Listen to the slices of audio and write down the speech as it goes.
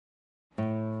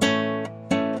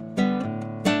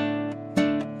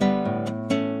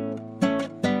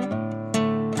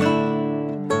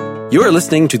You are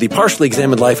listening to The Partially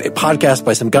Examined Life, a podcast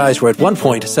by some guys who at one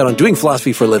point set on doing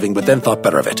philosophy for a living, but then thought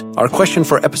better of it. Our question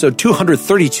for episode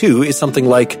 232 is something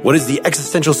like, what is the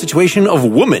existential situation of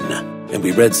woman? And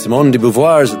we read Simone de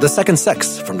Beauvoir's The Second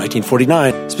Sex from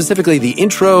 1949, specifically the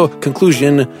intro,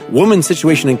 conclusion, woman's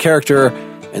situation and character,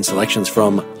 and selections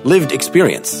from lived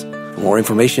experience. For more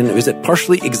information, visit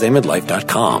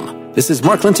partiallyexaminedlife.com. This is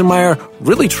Mark Linsenmeyer,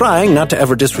 really trying not to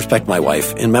ever disrespect my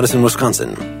wife in Madison,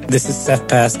 Wisconsin. This is Seth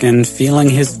Paskin, feeling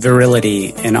his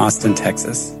virility in Austin,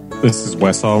 Texas. This is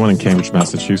Wes Alwyn in Cambridge,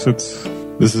 Massachusetts.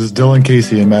 This is Dylan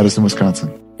Casey in Madison,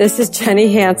 Wisconsin. This is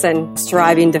Jenny Hansen,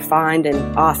 striving to find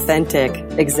an authentic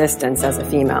existence as a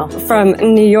female from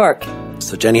New York.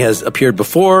 So Jenny has appeared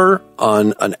before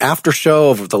on an after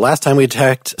show of the last time we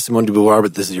attacked Simone de Beauvoir,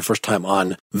 but this is your first time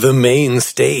on the main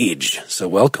stage. So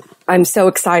welcome. I'm so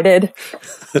excited.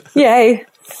 Yay.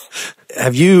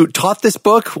 Have you taught this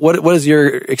book? What is your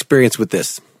experience with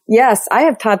this? Yes, I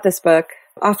have taught this book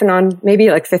off and on, maybe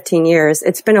like 15 years.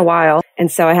 It's been a while.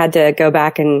 And so I had to go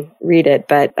back and read it.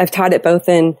 But I've taught it both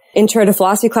in intro to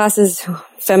philosophy classes,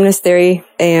 feminist theory,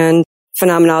 and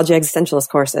phenomenology existentialist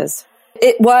courses.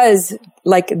 It was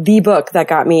like the book that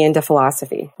got me into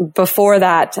philosophy. Before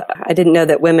that, I didn't know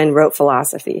that women wrote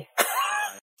philosophy.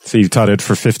 So you've taught it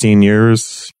for 15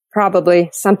 years? Probably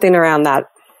something around that.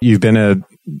 You've been at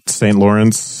St.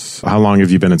 Lawrence. How long have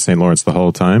you been at St. Lawrence? The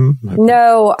whole time?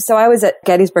 No. So I was at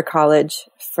Gettysburg College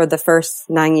for the first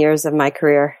 9 years of my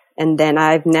career. And then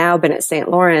I've now been at St.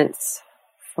 Lawrence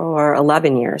for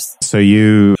 11 years. So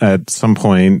you, at some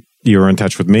point, you were in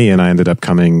touch with me and I ended up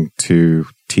coming to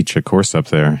teach a course up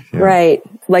there. Yeah. Right.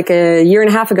 Like a year and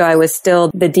a half ago, I was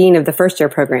still the dean of the first year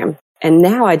program. And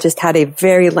now I just had a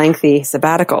very lengthy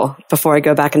sabbatical before I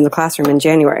go back in the classroom in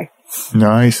January.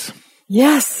 Nice.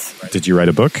 Yes. Did you write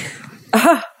a book?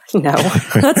 No.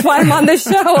 That's why I'm on this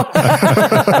show.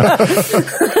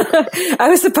 I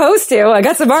was supposed to. I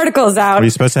got some articles out. Were you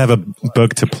supposed to have a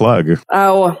book to plug?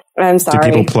 Oh, I'm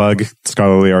sorry. Do people plug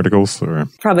scholarly articles? Or?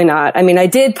 Probably not. I mean, I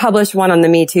did publish one on the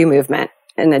Me Too movement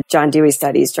in the John Dewey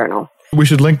Studies Journal. We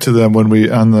should link to them when we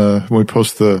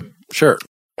post the... Sure.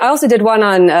 I also did one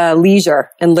on leisure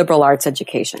and liberal arts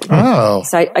education. Oh.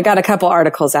 So I got a couple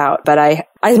articles out, but I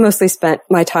mostly spent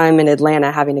my time in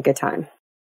Atlanta having a good time.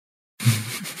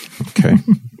 Okay.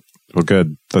 Well,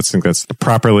 good. I think that's a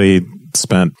properly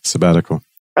spent sabbatical.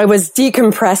 I was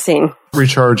decompressing.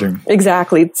 Recharging.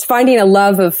 Exactly. It's finding a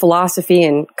love of philosophy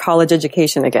and college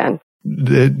education again.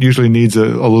 It usually needs a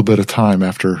little bit of time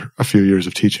after a few years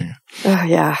of teaching it. Oh,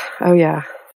 yeah. Oh, yeah.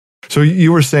 So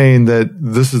you were saying that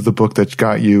this is the book that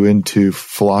got you into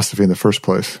philosophy in the first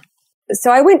place.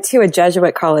 So I went to a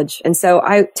Jesuit college, and so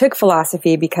I took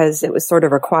philosophy because it was sort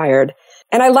of required.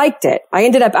 And I liked it. I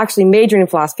ended up actually majoring in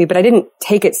philosophy, but I didn't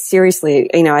take it seriously.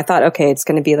 You know, I thought, okay, it's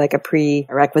going to be like a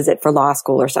prerequisite for law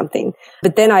school or something.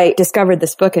 But then I discovered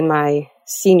this book in my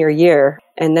senior year,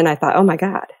 and then I thought, oh my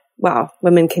God, wow,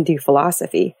 women can do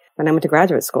philosophy when I went to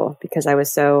graduate school because I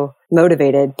was so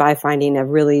motivated by finding a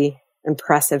really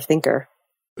impressive thinker.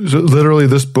 So literally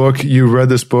this book, you read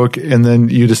this book and then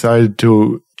you decided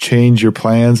to change your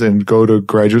plans and go to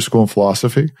graduate school in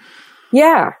philosophy?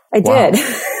 Yeah, I did.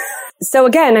 So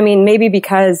again, I mean, maybe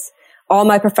because all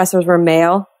my professors were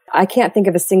male, I can't think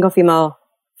of a single female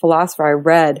philosopher I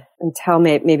read until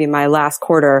maybe my last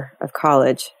quarter of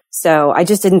college. So I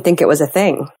just didn't think it was a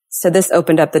thing. So this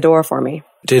opened up the door for me.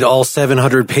 Did all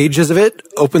 700 pages of it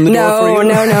open the door for you?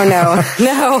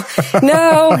 No.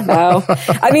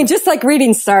 I mean, just like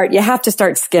reading start, you have to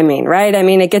start skimming, right? I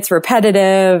mean, it gets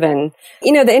repetitive and,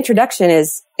 you know, the introduction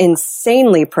is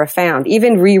insanely profound,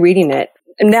 even rereading it.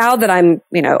 Now that I'm,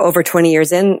 over 20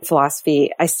 years in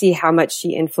philosophy, I see how much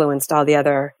she influenced all the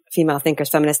other female thinkers,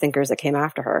 feminist thinkers that came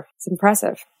after her. It's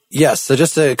impressive. Yes. So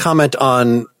just to comment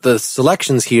on the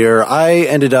selections here, I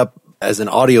ended up as an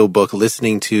audiobook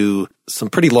listening to some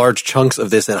pretty large chunks of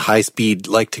this at high speed,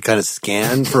 like to kind of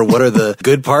scan for what are the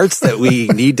good parts that we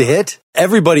need to hit.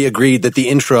 Everybody agreed that the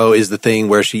intro is the thing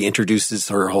where she introduces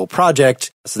her whole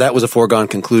project. So that was a foregone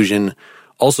conclusion.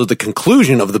 Also, the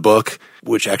conclusion of the book,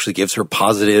 which actually gives her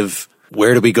positive,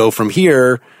 where do we go from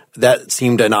here? That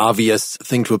seemed an obvious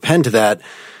thing to append to that.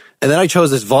 And then I chose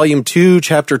this volume 2,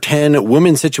 chapter 10,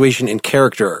 Women's Situation and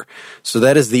Character. So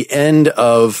that is the end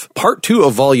of part 2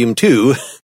 of volume 2.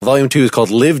 Volume 2 is called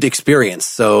Lived Experience.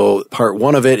 So part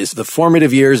 1 of it is the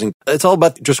formative years, and it's all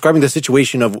about describing the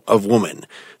situation of woman.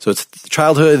 So it's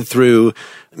childhood through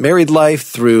married life,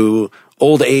 through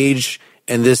old age,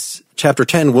 and this chapter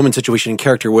 10, Women's Situation and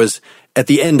Character, was at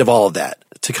the end of all of that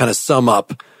to kind of sum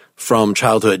up from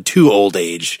childhood to old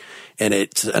age. And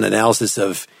it's an analysis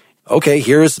of okay,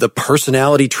 here's the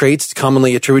personality traits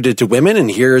commonly attributed to women,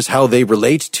 and here's how they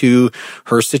relate to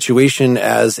her situation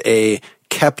as a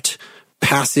kept,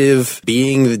 passive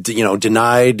being,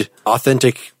 denied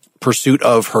authentic pursuit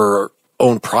of her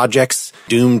own projects,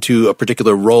 doomed to a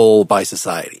particular role by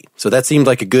society. So that seemed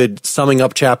like a good summing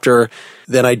up chapter.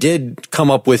 Then I did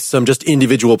come up with some just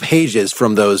individual pages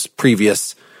from those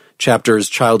previous chapters: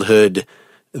 childhood,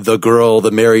 the girl,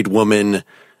 the married woman,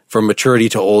 from maturity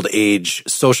to old age,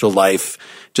 social life,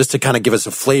 just to kind of give us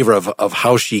a flavor of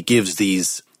how she gives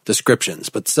these descriptions.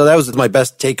 But so that was my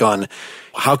best take on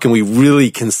how can we really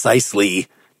concisely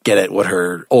get at what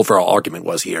her overall argument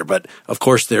was here. But of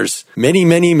course, there's many,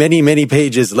 many, many, many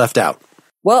pages left out.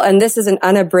 Well, and this is an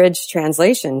unabridged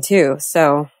translation too.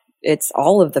 So it's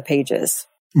all of the pages.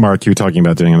 Mark, you were talking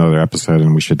about doing another episode,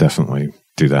 and we should definitely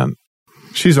do that.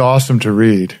 She's awesome to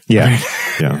read. Yeah.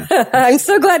 Yeah. I'm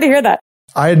so glad to hear that.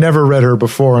 I had never read her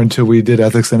before until we did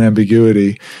Ethics and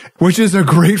Ambiguity, which is a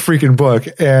great freaking book.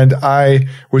 And I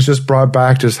was just brought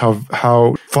back just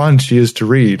how fun she is to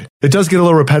read. It does get a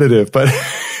little repetitive, but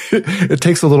it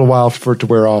takes a little while for it to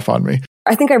wear off on me.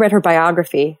 I think I read her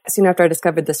biography soon after I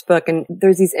discovered this book. And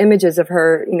there's these images of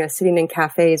her, sitting in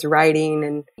cafes writing.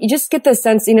 And you just get the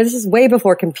sense, this is way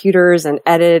before computers and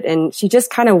edit. And she just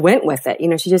kind of went with it.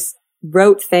 She just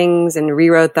wrote things and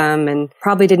rewrote them and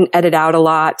probably didn't edit out a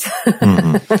lot.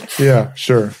 Mm-hmm. Yeah,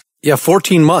 sure. Yeah,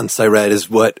 14 months I read is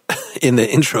what in the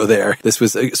intro there. This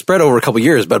was spread over a couple of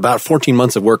years, but about 14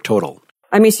 months of work total.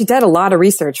 I mean, she did a lot of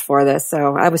research for this,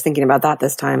 so I was thinking about that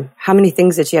this time. How many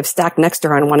things did she have stacked next to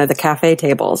her on one of the cafe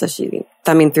tables as she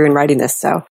thumbing through and writing this? So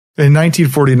in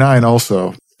 1949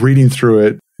 also, reading through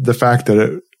it, the fact that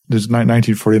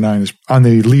 1949 is on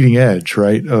the leading edge,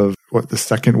 right, of the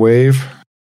second wave?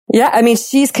 Yeah, I mean,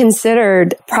 she's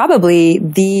considered probably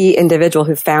the individual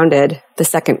who founded the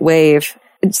second wave.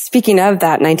 Speaking of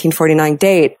that 1949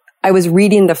 date, I was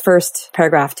reading the first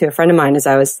paragraph to a friend of mine as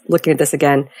I was looking at this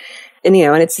again. And,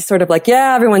 and it's just sort of like,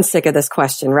 yeah, everyone's sick of this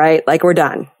question, right? Like, we're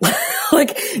done.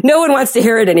 Like, no one wants to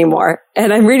hear it anymore.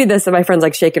 And I'm reading this and my friend's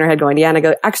like shaking her head going, yeah. And I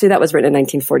go, actually, that was written in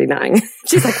 1949.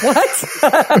 She's like,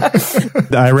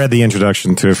 what? I read the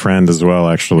introduction to a friend as well,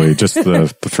 actually, just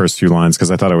the first few lines, because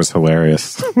I thought it was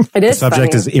hilarious. It is The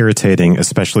subject funny. is irritating,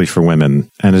 especially for women,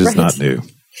 and it is not new.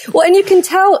 Well, and you can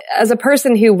tell as a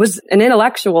person who was an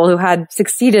intellectual who had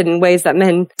succeeded in ways that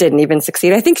men didn't even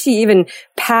succeed. I think she even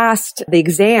passed the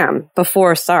exam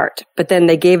before SART, but then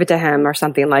they gave it to him or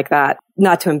something like that,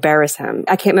 not to embarrass him.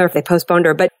 I can't remember if they postponed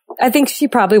her, but I think she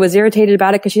probably was irritated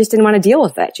about it because she just didn't want to deal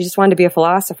with it. She just wanted to be a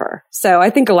philosopher. So I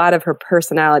think a lot of her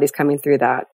personality is coming through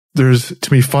that. There's,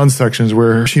 to me, fun sections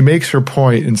where she makes her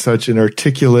point in such an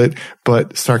articulate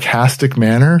but sarcastic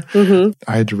manner. Mm-hmm.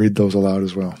 I had to read those aloud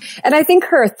as well. And I think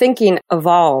her thinking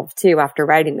evolved, too, after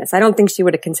writing this. I don't think she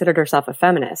would have considered herself a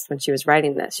feminist when she was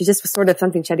writing this. She just was sort of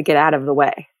something she had to get out of the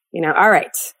way. All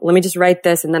right, let me just write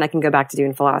this and then I can go back to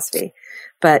doing philosophy.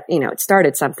 But, it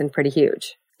started something pretty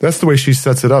huge. That's the way she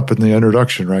sets it up in the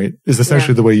introduction, right? Is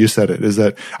essentially the way you said it, is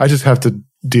that I just have to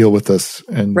deal with this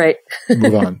and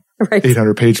move on. Right.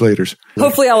 800 page later.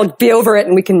 Hopefully I'll be over it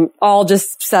and we can all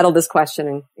just settle this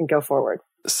question and go forward.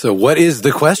 So what is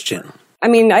the question? I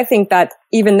mean, I think that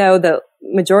even though the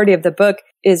majority of the book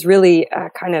is really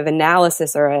a kind of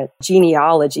analysis or a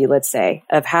genealogy, let's say,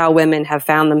 of how women have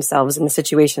found themselves in the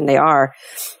situation they are,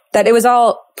 that it was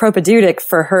all propedeutic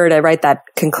for her to write that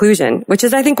conclusion, which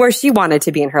is, I think, where she wanted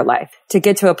to be in her life, to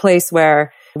get to a place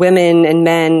where women and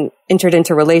men entered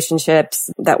into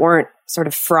relationships that weren't sort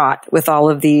of fraught with all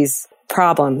of these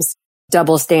problems,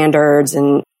 double standards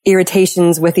and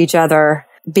irritations with each other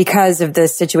because of the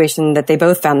situation that they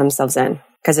both found themselves in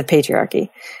because of patriarchy.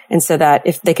 And so that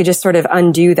if they could just sort of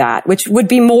undo that, which would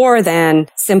be more than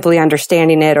simply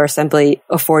understanding it or simply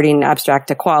affording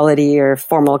abstract equality or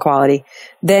formal equality,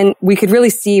 then we could really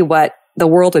see what the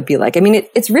world would be like. I mean,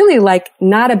 it's really like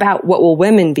not about what will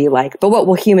women be like, but what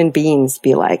will human beings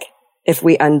be like if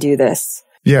we undo this.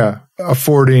 Yeah.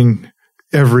 Affording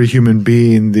every human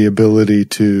being the ability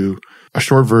to, a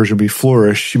short version would be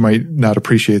flourish. She might not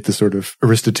appreciate the sort of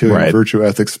Aristotelian virtue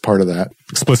ethics part of that.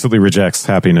 Explicitly rejects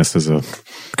happiness as a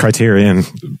criterion.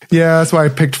 Yeah, that's why I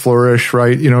picked flourish,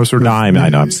 right? Sort of. No, I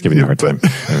know. I'm just giving you a hard time.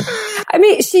 I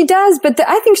mean, she does, but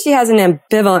I think she has an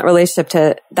ambivalent relationship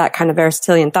to that kind of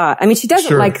Aristotelian thought. I mean, she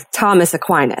doesn't like Thomas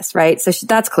Aquinas, right? So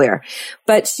that's clear.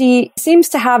 But she seems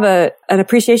to have an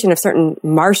appreciation of certain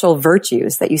martial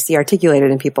virtues that you see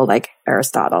articulated in people like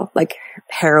Aristotle, like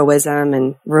heroism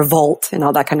and revolt and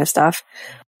all that kind of stuff.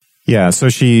 Yeah, so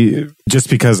just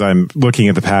because I'm looking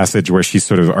at the passage where she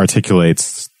sort of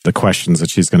articulates the questions that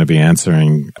she's going to be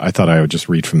answering, I thought I would just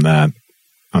read from that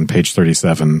on page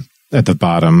 37. at the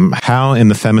bottom, how in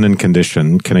the feminine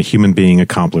condition can a human being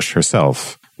accomplish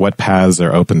herself? What paths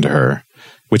are open to her?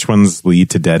 Which ones lead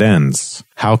to dead ends?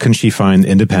 How can she find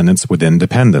independence within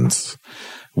dependence?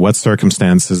 What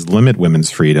circumstances limit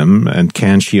women's freedom, and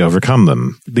can she overcome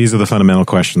them? These are the fundamental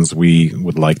questions we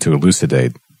would like to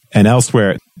elucidate. And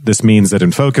elsewhere, this means that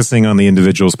in focusing on the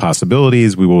individual's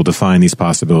possibilities, we will define these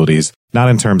possibilities not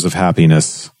in terms of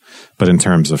happiness, but in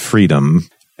terms of freedom.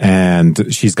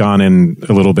 And she's gone in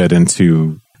a little bit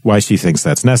into why she thinks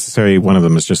that's necessary. One of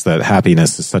them is just that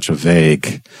happiness is such a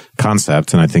vague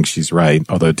concept, and I think she's right,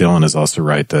 although Dylan is also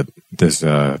right that there's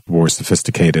a more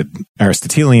sophisticated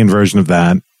Aristotelian version of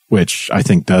that, which I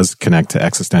think does connect to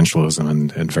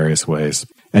existentialism in various ways.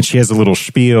 And she has a little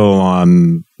spiel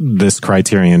on this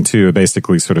criterion too, a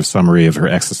basically sort of summary of her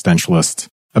existentialist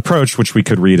approach, which we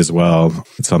could read as well.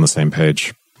 It's on the same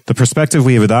page. The perspective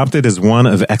we have adopted is one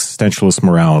of existentialist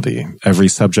morality. Every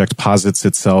subject posits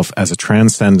itself as a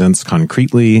transcendence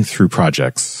concretely through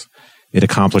projects. It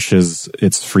accomplishes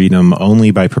its freedom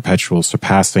only by perpetual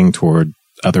surpassing toward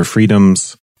other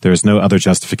freedoms. There is no other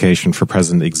justification for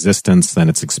present existence than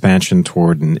its expansion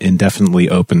toward an indefinitely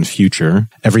open future.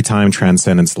 Every time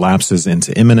transcendence lapses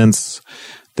into immanence,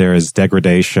 there is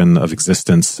degradation of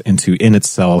existence into in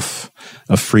itself,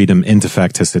 of freedom into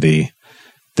facticity.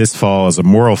 This fall is a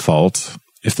moral fault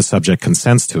if the subject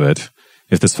consents to it.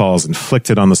 If this fall is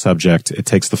inflicted on the subject, it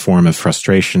takes the form of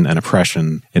frustration and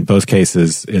oppression. In both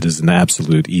cases, it is an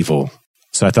absolute evil.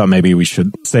 So I thought maybe we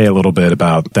should say a little bit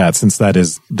about that, since that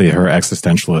is her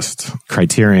existentialist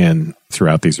criterion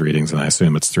throughout these readings, and I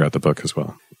assume it's throughout the book as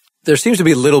well. There seems to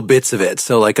be little bits of it.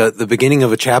 So like the beginning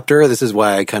of a chapter, this is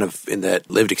why I kind of, in that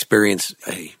lived experience,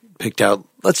 I picked out,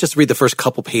 let's just read the first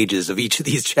couple pages of each of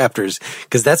these chapters,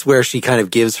 because that's where she kind of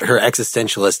gives her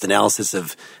existentialist analysis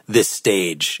of this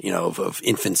stage, you know, of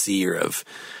infancy or of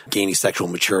gaining sexual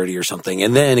maturity or something.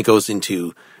 And then it goes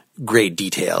into great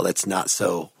detail that's not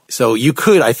so. So you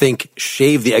could, I think,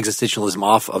 shave the existentialism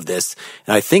off of this.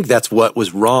 And I think that's what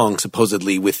was wrong,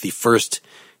 supposedly, with the first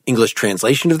English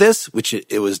translation of this, which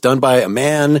it was done by a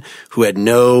man who had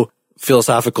no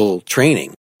philosophical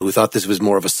training, who thought this was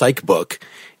more of a psych book.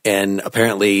 And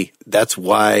apparently that's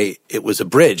why it was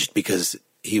abridged, because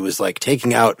he was like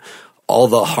taking out all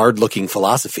the hard-looking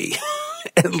philosophy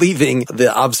and leaving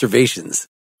the observations.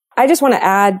 I just want to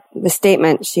add the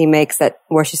statement she makes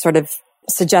where she's sort of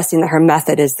suggesting that her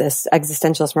method is this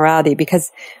existentialist morality,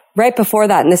 because right before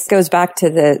that, and this goes back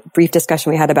to the brief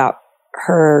discussion we had about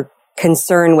her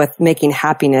concern with making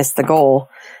happiness the goal.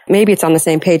 Maybe it's on the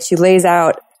same page. She lays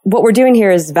out what we're doing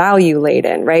here is value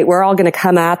laden, right? We're all going to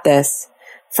come at this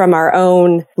from our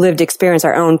own lived experience,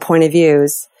 our own point of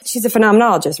views. She's a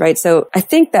phenomenologist, right? So I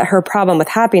think that her problem with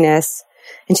happiness,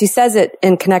 and she says it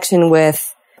in connection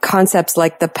with concepts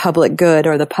like the public good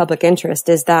or the public interest,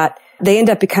 is that they end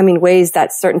up becoming ways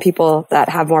that certain people that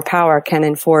have more power can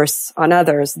enforce on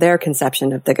others their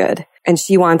conception of the good. And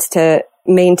she wants to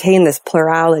maintain this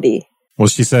plurality. Well,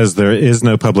 she says there is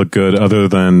no public good other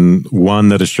than one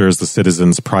that assures the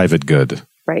citizens' private good.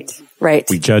 Right, right.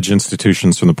 We judge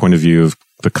institutions from the point of view of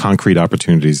the concrete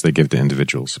opportunities they give to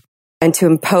individuals. And to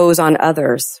impose on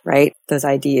others, right, those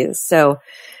ideas. So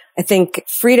I think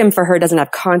freedom for her doesn't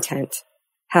have content.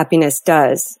 Happiness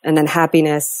does. And then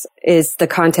happiness is the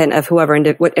content of however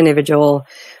that individual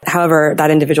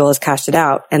has cashed it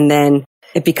out. And then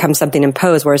it becomes something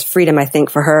imposed. Whereas freedom, I think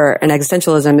for her, and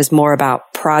existentialism is more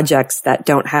about projects that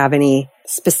don't have any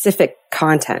specific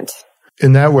content.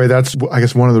 In that way, that's, I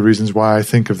guess, one of the reasons why I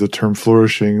think of the term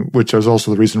flourishing, which is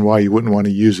also the reason why you wouldn't want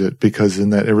to use it, because in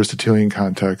that Aristotelian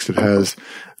context, it has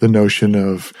the notion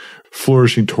of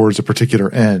flourishing towards a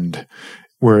particular end.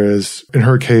 Whereas in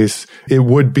her case, it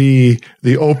would be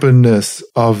the openness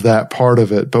of that part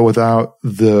of it, but without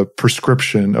the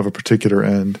prescription of a particular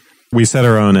end. We set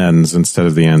our own ends instead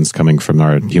of the ends coming from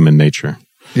our human nature.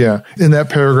 Yeah. In that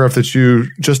paragraph that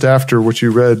just after what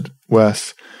you read,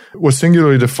 Wes, what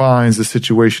singularly defines the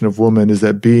situation of woman is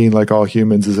that being, like all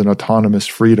humans, is an autonomous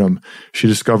freedom. She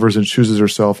discovers and chooses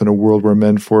herself in a world where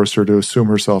men force her to assume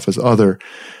herself as other.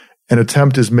 An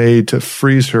attempt is made to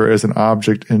freeze her as an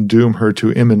object and doom her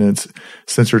to immanence,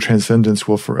 since her transcendence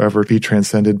will forever be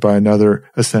transcended by another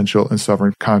essential and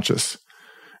sovereign conscious.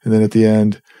 And then at the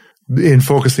end, in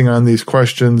focusing on these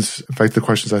questions, in fact, the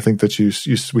questions I think that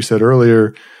we said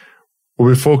earlier,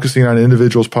 we'll be focusing on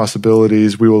individuals'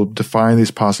 possibilities. We will define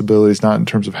these possibilities not in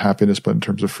terms of happiness, but in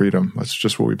terms of freedom. That's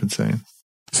just what we've been saying.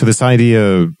 So this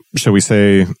idea, shall we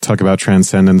say, talk about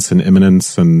transcendence and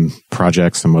immanence and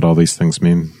projects and what all these things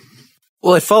mean?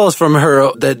 Well, it follows from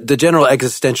her that the general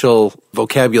existential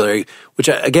vocabulary, which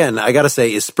again, I got to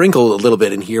say is sprinkled a little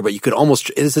bit in here, but you could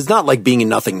almost, this is not like being in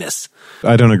nothingness.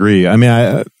 I don't agree. I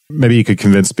mean, maybe you could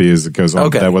convince me as it goes on.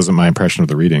 Okay. That wasn't my impression of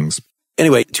the readings.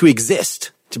 Anyway, to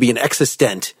exist, to be an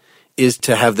existent, is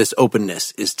to have this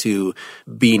openness, is to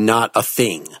be not a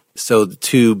thing. So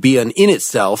to be an in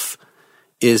itself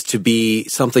is to be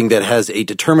something that has a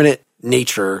determinate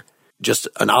nature, just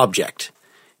an object.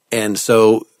 And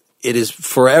so it is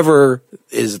forever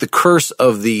is the curse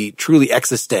of the truly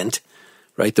existent,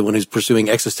 right? The one who's pursuing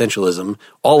existentialism,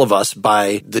 all of us,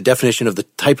 by the definition of the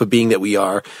type of being that we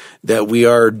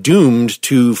are doomed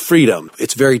to freedom.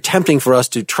 It's very tempting for us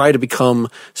to try to become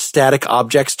static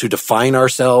objects, to define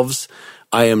ourselves.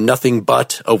 I am nothing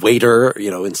but a waiter,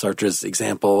 in Sartre's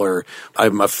example, or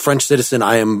I'm a French citizen,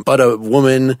 I am but a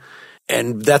woman.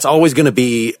 And that's always going to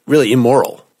be really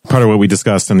immoral. Part of what we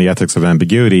discussed in the ethics of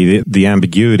ambiguity, the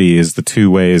ambiguity is the two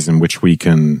ways in which we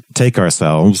can take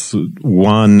ourselves.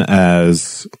 One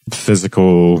as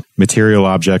physical, material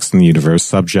objects in the universe,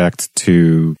 subject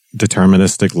to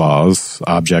deterministic laws,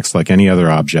 objects like any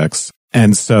other objects.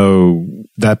 And so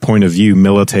that point of view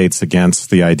militates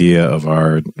against the idea of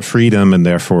our freedom and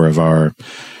therefore of our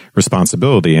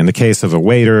responsibility. In the case of a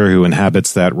waiter who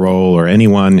inhabits that role, or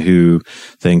anyone who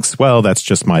thinks, well, that's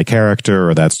just my character,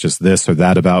 or that's just this or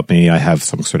that about me, I have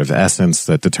some sort of essence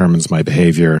that determines my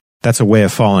behavior. That's a way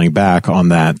of falling back on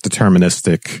that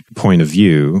deterministic point of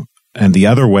view. And the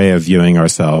other way of viewing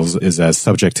ourselves is as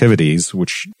subjectivities,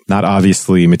 which not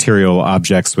obviously material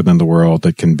objects within the world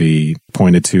that can be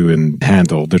pointed to and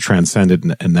handled. They're transcended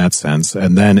in that sense.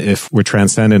 And then if we're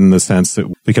transcended in the sense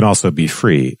that we can also be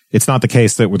free. It's not the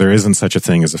case that there isn't such a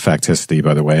thing as affectivity,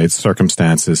 by the way. It's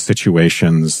circumstances,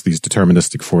 situations, these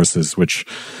deterministic forces which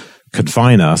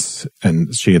confine us.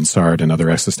 And she and Sartre and other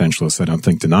existentialists, I don't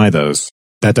think, deny those.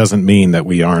 That doesn't mean that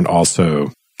we aren't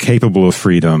also capable of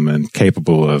freedom and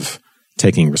capable of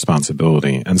taking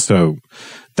responsibility. And so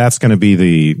that's going to be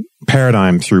the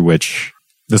paradigm through which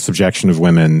the subjection of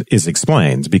women is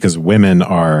explained, because women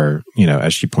are,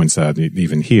 as she points out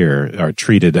even here, are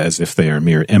treated as if they are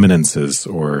mere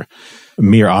immanences or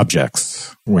mere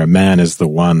objects, where man is the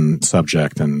one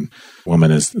subject and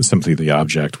woman is simply the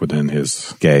object within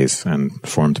his gaze and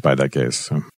formed by that gaze.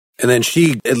 So. And then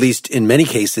she, at least in many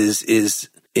cases, is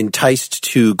enticed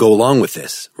to go along with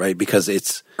this, right? Because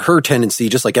it's her tendency,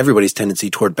 just like everybody's tendency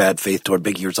toward bad faith, toward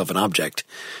making yourself an object,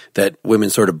 that women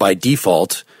sort of by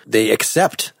default, they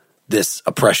accept this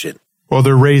oppression. Well,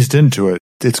 they're raised into it.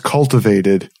 It's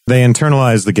cultivated. They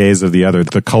internalize the gaze of the other,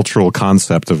 the cultural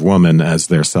concept of woman as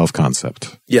their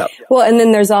self-concept. Yeah. Well, and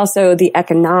then there's also the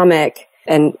economic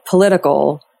and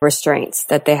political restraints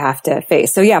that they have to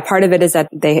face. So yeah, part of it is that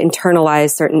they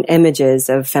internalize certain images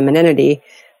of femininity,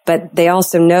 but they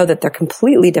also know that they're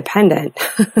completely dependent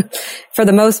for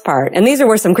the most part. And these are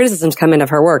where some criticisms come in of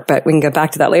her work, but we can go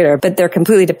back to that later. But they're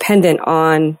completely dependent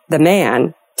on the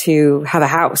man to have a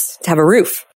house, to have a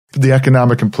roof. The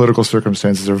economic and political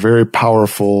circumstances are very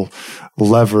powerful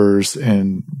levers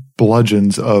and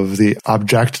bludgeons of the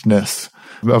objectness,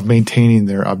 of maintaining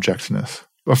their objectness,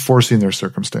 of forcing their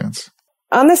circumstance.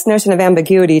 On this notion of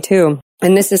ambiguity too,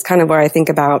 and this is kind of where I think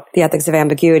about the ethics of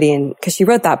ambiguity, and because she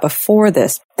wrote that before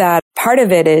this, that part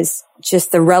of it is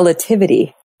just the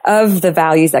relativity of the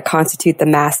values that constitute the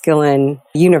masculine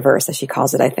universe, as she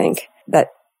calls it, I think. That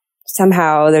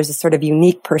somehow there's a sort of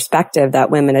unique perspective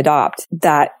that women adopt,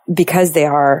 that because they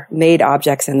are made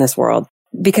objects in this world,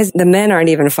 because the men aren't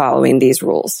even following these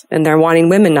rules, and they're wanting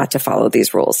women not to follow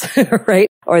these rules, right?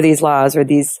 Or these laws or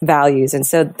these values. And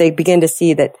so they begin to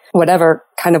see that whatever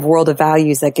kind of world of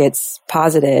values that gets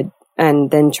posited and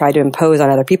then try to impose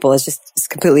on other people is just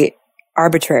completely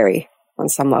arbitrary on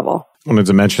some level. I wanted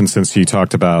to mention, since you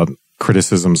talked about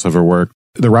criticisms of her work,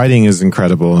 the writing is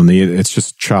incredible, and it's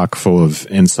just chock full of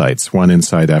insights, one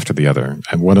insight after the other.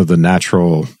 And one of the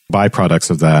natural byproducts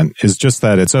of that is just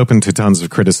that it's open to tons of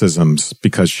criticisms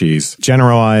because she's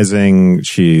generalizing,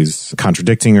 she's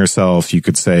contradicting herself. You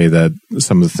could say that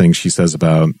some of the things she says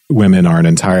about women aren't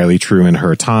entirely true in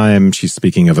her time. She's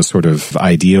speaking of a sort of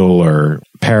ideal or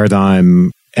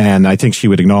paradigm. And I think she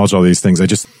would acknowledge all these things.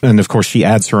 And of course, she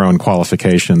adds her own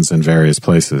qualifications in various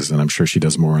places. And I'm sure she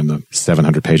does more in the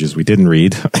 700 pages we didn't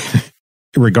read.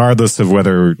 Regardless of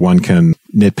whether one can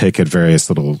nitpick at various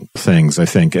little things, I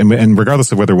think. And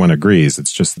regardless of whether one agrees,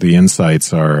 it's just the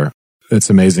insights it's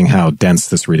amazing how dense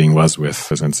this reading was with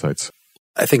those insights.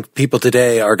 I think people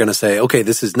today are going to say, okay,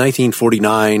 this is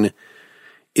 1949.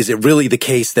 Is it really the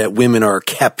case that women are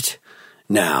kept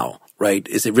now, right?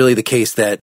 Is it really the case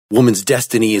that woman's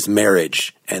destiny is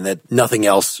marriage and that nothing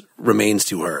else remains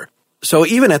to her? So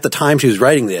even at the time she was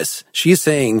writing this, she's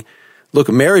saying, look,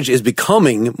 marriage is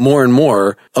becoming more and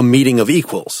more a meeting of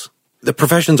equals. The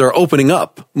professions are opening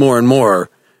up more and more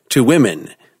to women.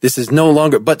 This is no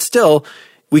longer, but still,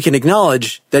 we can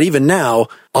acknowledge that even now,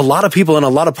 a lot of people in a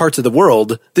lot of parts of the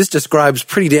world, this describes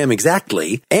pretty damn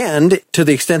exactly. And to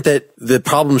the extent that the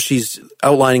problems she's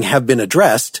outlining have been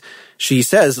addressed, she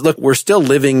says, look, we're still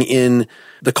living in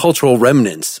the cultural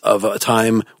remnants of a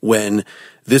time when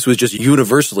this was just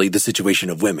universally the situation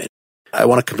of women. I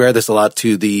want to compare this a lot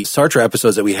to the Sartre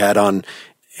episodes that we had on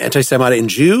Anti-Semite and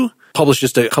Jew, published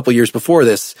just a couple years before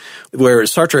this, where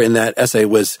Sartre in that essay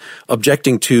was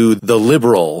objecting to the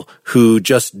liberal who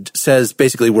just says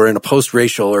basically we're in a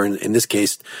post-racial, or in this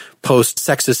case,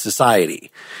 post-sexist society.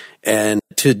 And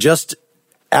to just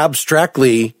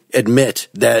abstractly admit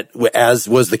that, as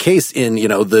was the case in,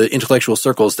 the intellectual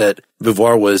circles that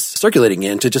Beauvoir was circulating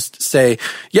in, to just say,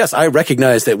 yes, I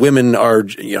recognize that women are,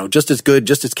 just as good,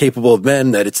 just as capable of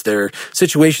men, that it's their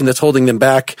situation that's holding them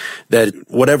back, that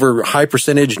whatever high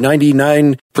percentage,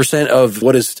 99% of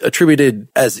what is attributed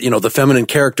as, the feminine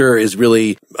character is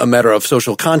really a matter of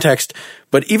social context.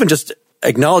 But even just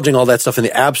acknowledging all that stuff in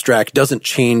the abstract doesn't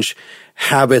change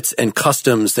habits and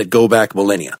customs that go back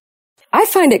millennia. I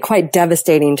find it quite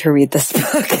devastating to read this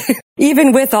book,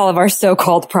 even with all of our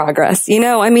so-called progress.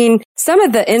 Some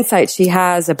of the insights she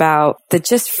has about the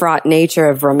just fraught nature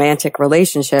of romantic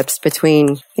relationships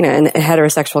between, and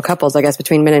heterosexual couples, I guess,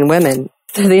 between men and women.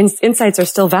 So the insights are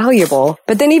still valuable.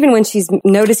 But then even when she's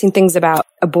noticing things about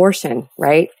abortion,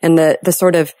 right? And the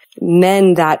sort of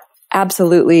men that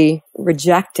absolutely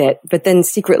reject it, but then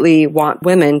secretly want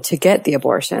women to get the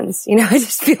abortions. I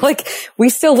just feel like we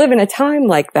still live in a time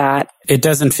like that. It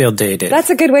doesn't feel dated. That's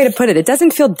a good way to put it. It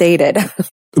doesn't feel dated.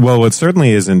 Well, what certainly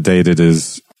isn't dated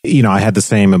is, I had the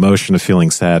same emotion of feeling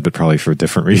sad, but probably for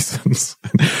different reasons.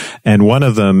 And one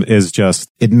of them is just,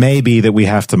 it may be that we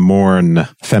have to mourn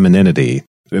femininity.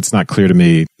 It's not clear to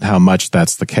me how much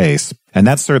that's the case. And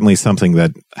that's certainly something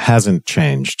that hasn't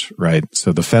changed, right?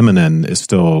 So the feminine is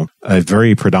still a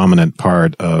very predominant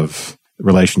part of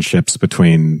relationships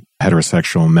between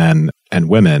heterosexual men and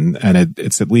women. And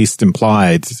it's at least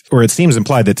implied, or it seems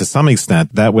implied, that to some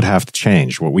extent that would have to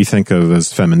change. What we think of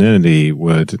as femininity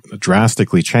would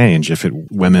drastically change if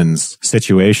women's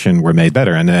situation were made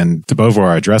better. And de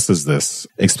Beauvoir addresses this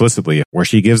explicitly, where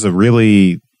she gives a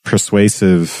really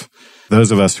persuasive,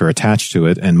 those of us who are attached to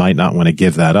it and might not want to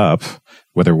give that up,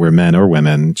 whether we're men or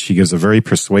women, she gives a very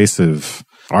persuasive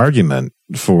argument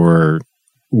for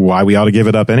why we ought to give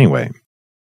it up anyway.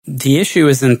 The issue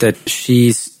isn't that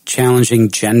she's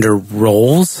challenging gender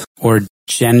roles or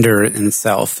gender in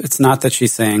itself. It's not that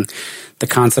she's saying the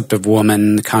concept of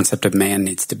woman, the concept of man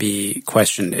needs to be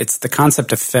questioned. It's the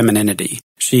concept of femininity.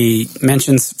 She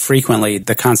mentions frequently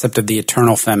the concept of the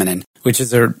eternal feminine, which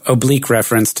is an oblique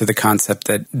reference to the concept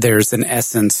that there's an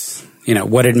essence,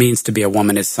 what it means to be a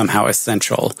woman is somehow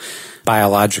essential,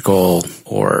 biological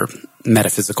or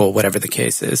metaphysical, whatever the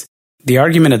case is. The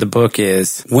argument of the book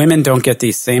is women don't get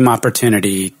the same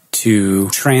opportunity to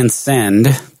transcend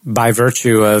by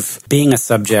virtue of being a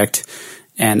subject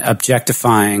and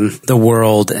objectifying the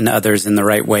world and others in the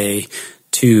right way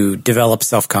to develop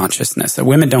self-consciousness. So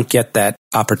women don't get that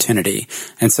opportunity,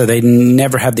 and so they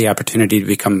never have the opportunity to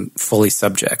become fully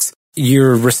subjects.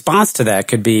 Your response to that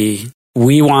could be,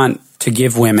 we want to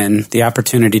give women the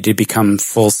opportunity to become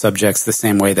full subjects the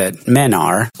same way that men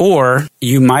are. Or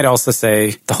you might also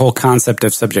say the whole concept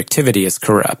of subjectivity is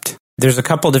corrupt. There's a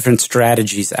couple different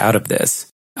strategies out of this.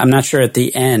 I'm not sure at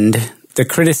the end, the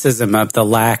criticism of the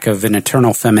lack of an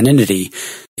eternal femininity,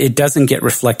 it doesn't get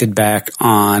reflected back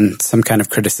on some kind of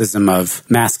criticism of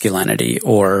masculinity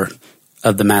or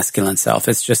of the masculine self.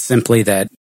 It's just simply that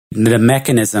the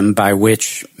mechanism by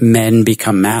which men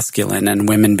become masculine and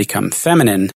women become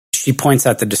feminine, she points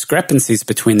out the discrepancies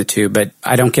between the two, but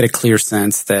I don't get a clear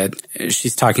sense that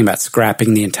she's talking about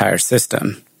scrapping the entire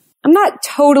system. I'm not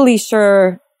totally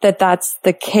sure that that's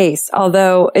the case,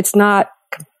 although it's not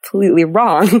completely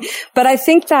wrong. But I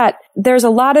think that there's a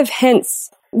lot of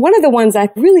hints. One of the ones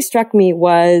that really struck me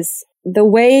was the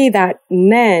way that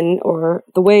men, or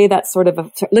the way that sort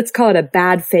of, let's call it a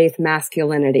bad faith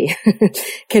masculinity,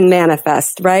 can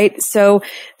manifest, right? So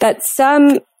that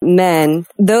some men,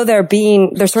 though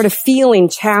they're sort of feeling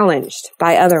challenged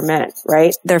by other men,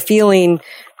 right? They're feeling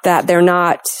that they're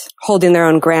not holding their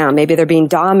own ground. Maybe they're being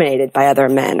dominated by other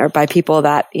men or by people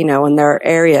that, in their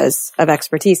areas of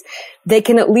expertise. They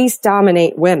can at least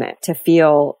dominate women to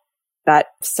feel that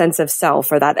sense of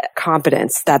self or that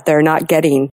competence that they're not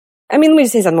getting I mean, let me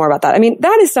just say something more about that. I mean,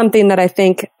 that is something that I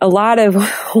think a lot of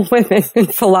women in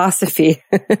philosophy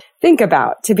think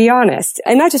about, to be honest.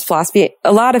 And not just philosophy,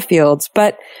 a lot of fields.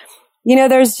 But,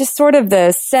 there's just sort of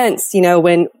the sense,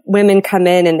 when women come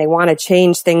in and they want to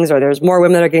change things, or there's more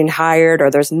women that are getting hired,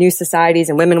 or there's new societies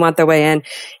and women want their way in,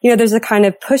 there's a kind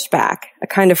of pushback, a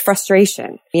kind of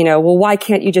frustration. Well, why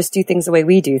can't you just do things the way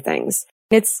we do things?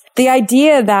 It's the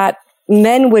idea that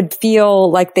men would feel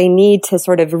like they need to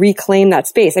sort of reclaim that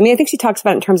space. I mean, I think she talks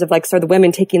about it in terms of like sort of the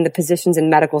women taking the positions in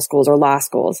medical schools or law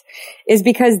schools, is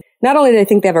because not only do they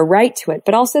think they have a right to it,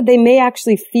 but also they may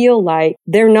actually feel like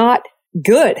they're not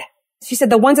good. She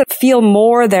said the ones that feel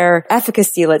more their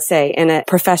efficacy, let's say, in a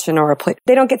profession or a place,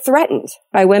 they don't get threatened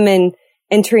by women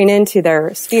entering into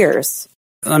their spheres.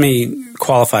 Let me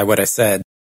qualify what I said.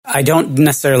 I don't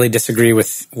necessarily disagree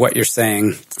with what you're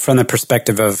saying from the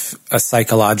perspective of a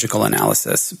psychological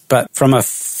analysis, but from a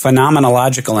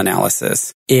phenomenological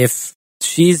analysis, if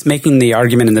she's making the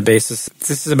argument in the basis,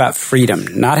 this is about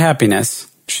freedom, not happiness.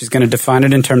 She's going to define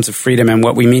it in terms of freedom. And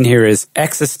what we mean here is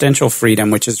existential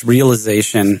freedom, which is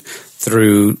realization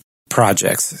through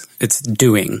projects. It's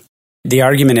doing. The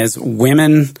argument is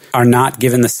women are not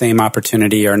given the same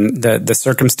opportunity, or the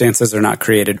circumstances are not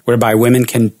created whereby women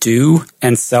can do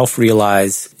and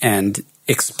self-realize and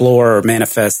explore or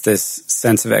manifest this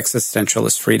sense of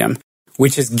existentialist freedom,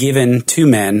 which is given to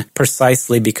men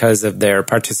precisely because of their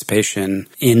participation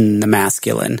in the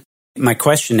masculine. My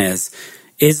question is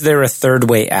there a third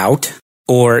way out?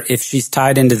 Or if she's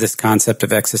tied into this concept of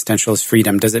existentialist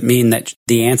freedom, does it mean that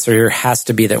the answer here has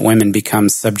to be that women become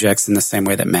subjects in the same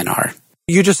way that men are?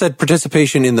 You just said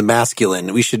participation in the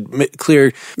masculine. We should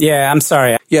clear. Yeah, I'm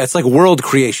sorry. Yeah, it's like world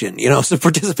creation, so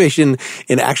participation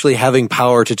in actually having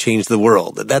power to change the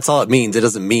world. That's all it means. It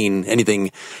doesn't mean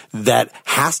anything that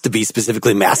has to be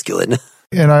specifically masculine.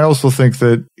 And I also think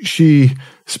that she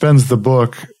spends the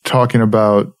book talking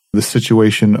about the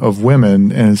situation of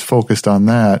women and is focused on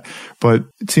that. But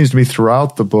it seems to me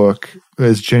throughout the book,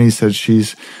 as Jenny said,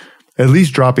 she's at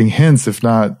least dropping hints, if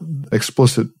not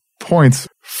explicit points,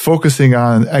 focusing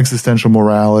on existential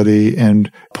morality,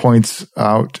 and points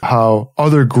out how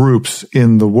other groups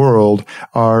in the world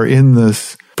are in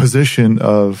this position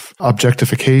of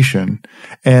objectification,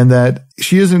 and that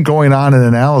she isn't going on an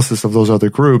analysis of those other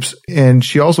groups. And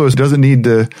she also doesn't need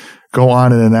to go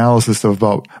on an analysis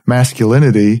about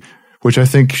masculinity, which I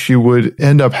think she would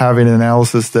end up having an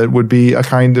analysis that would be a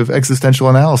kind of existential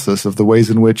analysis of the ways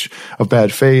in which of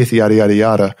bad faith, yada, yada,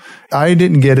 yada. I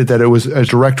didn't get it that it was a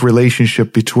direct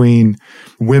relationship between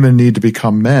women need to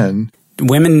become men.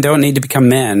 Women don't need to become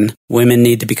men. Women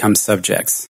need to become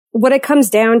subjects. What it comes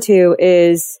down to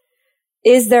is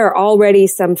there already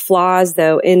some flaws,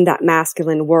 though, in that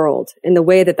masculine world, in the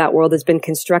way that that world has been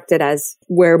constructed, as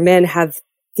where men have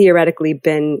theoretically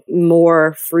been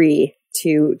more free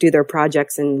to do their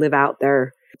projects and live out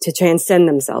to transcend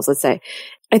themselves, let's say.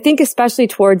 I think especially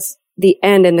towards the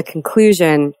end and the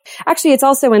conclusion, actually it's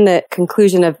also in the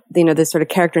conclusion of, this sort of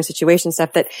character and situation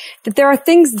stuff, that there are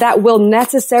things that will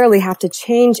necessarily have to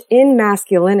change in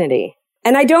masculinity.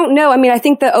 And I don't know. I mean, I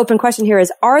think the open question here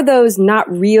is, are those not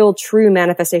real, true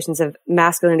manifestations of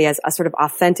masculinity as a sort of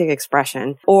authentic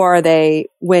expression? Or are they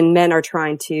when men are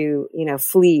trying to,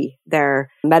 flee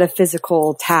their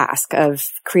metaphysical task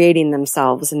of creating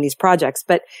themselves in these projects?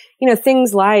 But,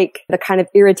 things like the kind of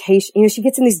irritation, she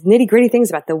gets in these nitty gritty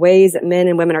things about the ways that men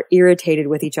and women are irritated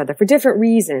with each other for different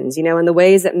reasons, and the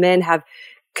ways that men have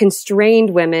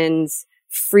constrained women's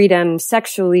freedom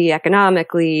sexually,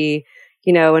 economically,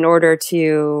 in order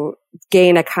to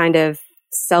gain a kind of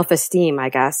self-esteem, I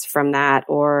guess, from that.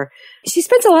 Or she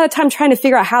spends a lot of time trying to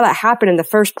figure out how that happened in the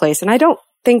first place. And I don't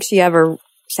think she ever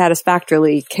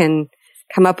satisfactorily can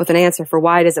come up with an answer for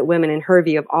why it is that women, in her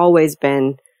view, have always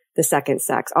been the second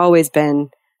sex, always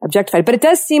been objectified. But it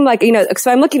does seem like,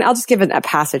 so I'll just give it a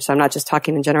passage, so I'm not just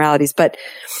talking in generalities. But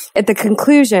at the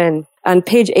conclusion, on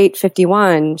page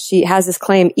 851, she has this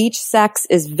claim: each sex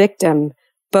is victim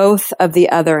both of the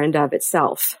other and of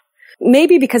itself.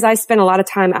 Maybe because I spent a lot of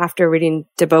time after reading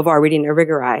de Beauvoir, reading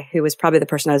Irigaray, who was probably the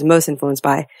person I was most influenced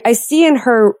by. I see in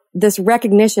her this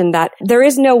recognition that there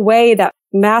is no way that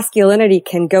masculinity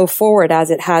can go forward as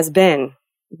it has been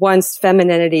once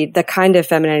femininity, the kind of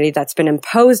femininity that's been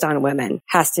imposed on women,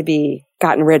 has to be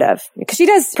gotten rid of. Because she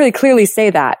does pretty clearly say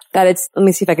that it's, let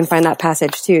me see if I can find that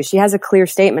passage too. She has a clear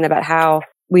statement about how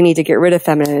we need to get rid of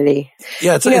femininity.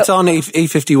 Yeah, it's on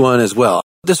 851 as well.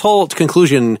 This whole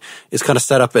conclusion is kind of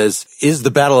set up as, is the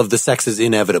battle of the sexes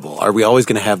inevitable? Are we always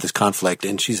going to have this conflict?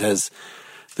 And she says,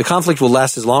 the conflict will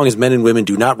last as long as men and women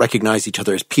do not recognize each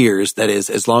other as peers. That is,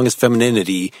 as long as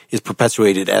femininity is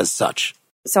perpetuated as such.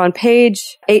 So on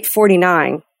page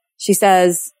 849, she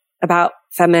says about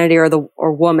femininity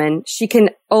or woman, she can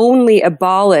only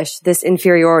abolish this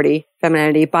inferiority,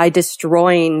 femininity, by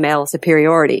destroying male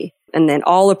superiority. And then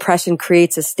all oppression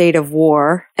creates a state of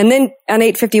war. And then on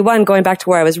 851, going back to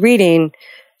where I was reading,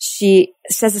 she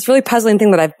says this really puzzling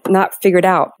thing that I've not figured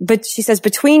out. But she says,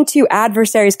 between two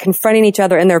adversaries confronting each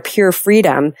other in their pure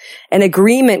freedom, an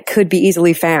agreement could be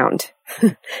easily found,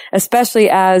 especially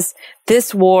as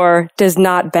this war does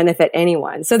not benefit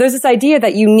anyone. So there's this idea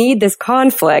that you need this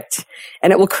conflict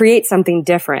and it will create something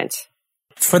different.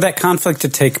 For that conflict to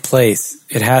take place,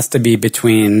 it has to be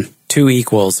between two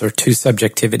equals or two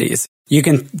subjectivities. You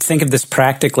can think of this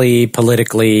practically,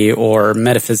 politically, or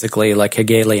metaphysically like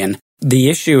Hegelian. The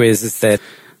issue is that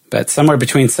somewhere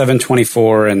between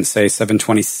 724 and say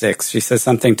 726, she says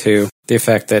something to the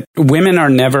effect that women are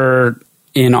never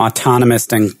in autonomous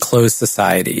and closed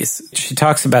societies. She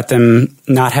talks about them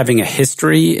not having a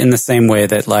history in the same way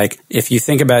that, like, if you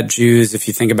think about Jews, if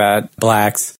you think about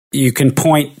blacks, you can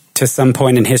point to some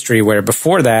point in history where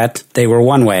before that they were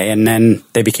one way and then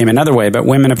they became another way. But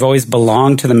women have always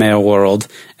belonged to the male world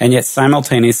and yet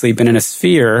simultaneously been in a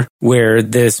sphere where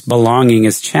this belonging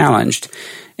is challenged.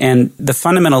 And the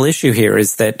fundamental issue here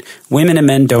is that women and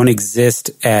men don't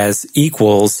exist as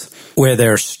equals where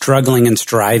they're struggling and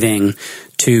striving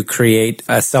to create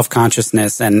a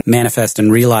self-consciousness and manifest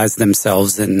and realize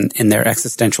themselves in their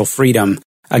existential freedom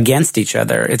against each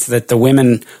other. It's that the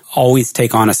women always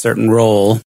take on a certain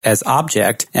role as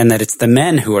object, and that it's the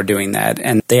men who are doing that.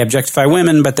 And they objectify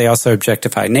women, but they also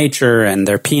objectify nature and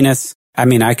their penis. I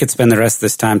mean, I could spend the rest of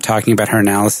this time talking about her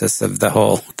analysis of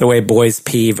the way boys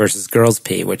pee versus girls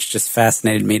pee, which just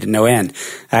fascinated me to no end.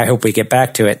 I hope we get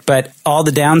back to it. But all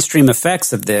the downstream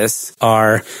effects of this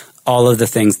are all of the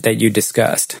things that you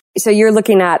discussed. So you're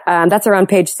looking at, that's around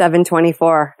page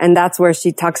 724, and that's where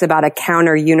she talks about a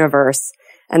counter universe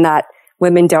and that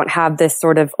women don't have this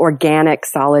sort of organic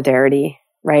solidarity,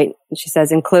 right? And she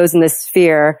says, enclosed in this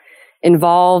sphere,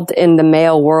 involved in the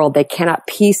male world, they cannot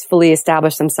peacefully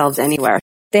establish themselves anywhere.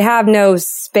 They have no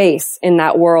space in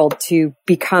that world to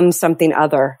become something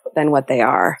other than what they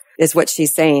are, is what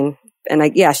she's saying.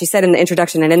 And she said in the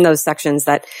introduction and in those sections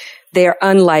that they are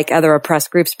unlike other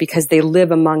oppressed groups because they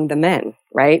live among the men,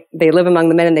 right? They live among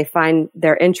the men and they find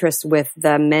their interests with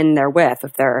the men they're with.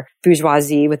 If they're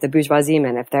bourgeoisie, with the bourgeoisie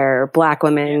men. If they're black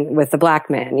women, with the black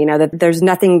men. You know, that there's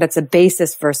nothing that's a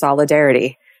basis for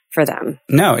solidarity for them.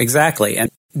 No, exactly. And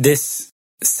this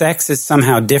sex is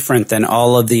somehow different than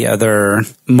all of the other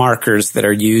markers that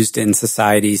are used in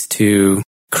societies to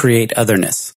create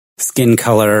otherness. Skin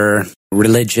color,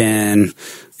 religion.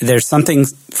 There's something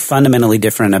fundamentally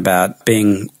different about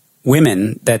being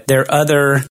women, that they're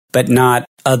other, but not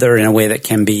other in a way that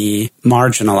can be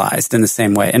marginalized in the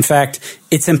same way. In fact,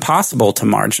 it's impossible to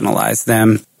marginalize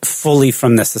them fully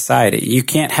from the society. You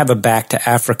can't have a Back to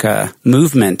Africa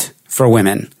movement for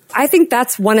women. I think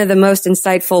that's one of the most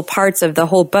insightful parts of the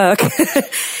whole book.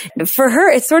 For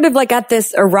her, it's sort of like at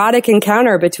this erotic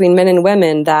encounter between men and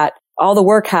women that all the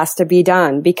work has to be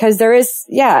done, because there is,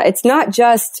 it's not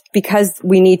just because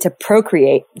we need to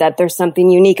procreate that there's something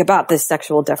unique about this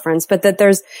sexual difference, but that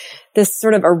there's this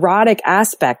sort of erotic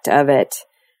aspect of it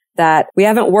that we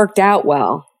haven't worked out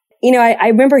well. You know, I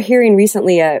remember hearing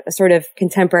recently a sort of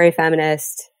contemporary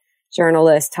feminist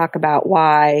journalist talk about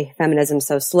why feminism's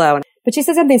so slow. But she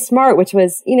said something smart, which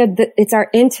was, it's our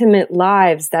intimate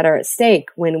lives that are at stake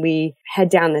when we head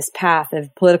down this path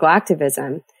of political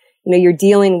activism. You know, you're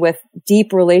dealing with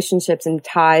deep relationships and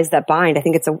ties that bind. I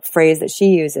think it's a phrase that she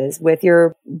uses, with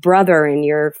your brother and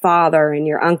your father and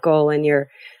your uncle and your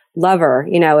lover,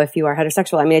 if you are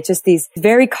heterosexual. I mean, it's just these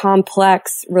very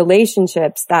complex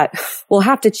relationships that will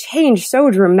have to change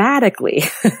so dramatically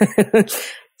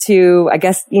to, I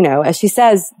guess, as she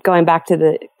says, going back to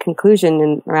the conclusion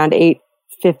in around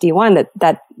 851,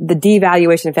 that the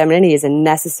devaluation of femininity is a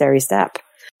necessary step.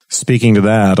 Speaking to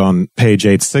that, on page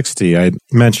 860, I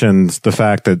mentioned the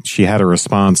fact that she had a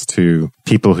response to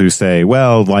people who say,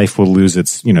 well, life will lose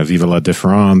its, vive la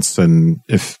différence, and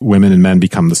if women and men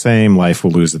become the same, life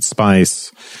will lose its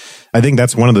spice. I think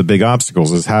that's one of the big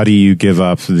obstacles, is how do you give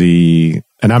up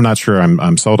and I'm not sure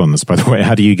I'm sold on this, by the way,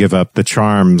 how do you give up the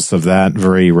charms of that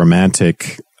very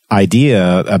romantic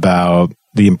idea about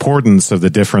the importance of the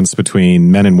difference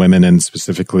between men and women, and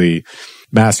specifically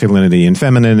masculinity and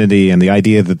femininity, and the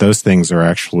idea that those things are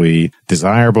actually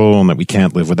desirable and that we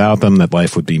can't live without them, that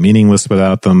life would be meaningless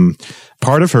without them.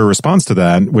 Part of her response to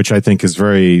that, which I think is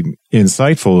very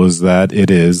insightful, is that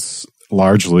it is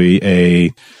largely a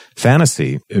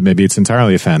fantasy. Maybe it's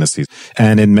entirely a fantasy.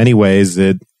 And in many ways,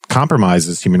 it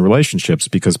compromises human relationships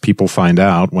because people find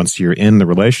out once you're in the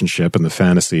relationship and the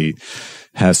fantasy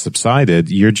has subsided,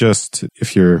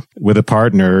 if you're with a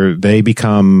partner, they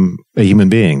become a human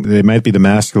being. They might be the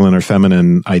masculine or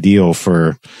feminine ideal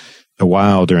for a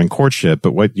while during courtship,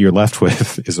 but what you're left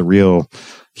with is a real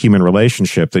human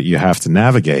relationship that you have to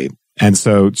navigate. And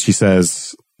so she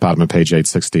says, bottom of page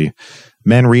 860,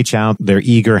 men reach out their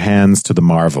eager hands to the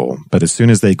marvel, but as soon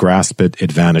as they grasp it,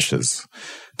 it vanishes.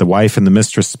 The wife and the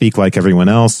mistress speak like everyone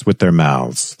else with their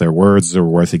mouths. Their words are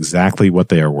worth exactly what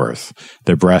they are worth,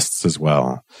 their breasts as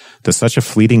well. Does such a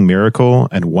fleeting miracle,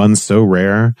 and one so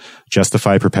rare,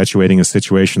 justify perpetuating a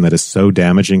situation that is so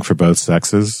damaging for both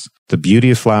sexes? The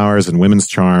beauty of flowers and women's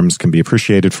charms can be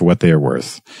appreciated for what they are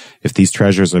worth. If these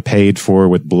treasures are paid for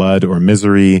with blood or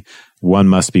misery, one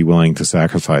must be willing to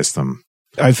sacrifice them.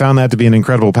 I found that to be an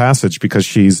incredible passage because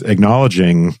she's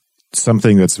acknowledging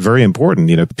something that's very important.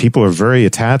 People are very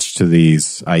attached to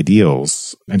these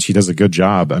ideals, and she does a good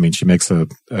job. I mean, she makes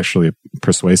actually a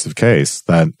persuasive case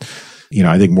that,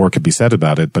 I think more could be said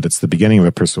about it, but it's the beginning of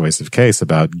a persuasive case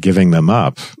about giving them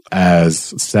up,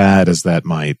 as sad as that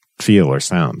might feel or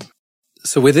sound.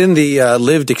 So within the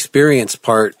lived experience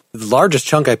part, the largest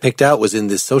chunk I picked out was in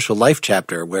this social life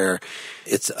chapter where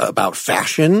it's about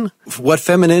fashion. What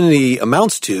femininity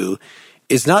amounts to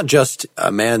is not just a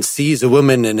man sees a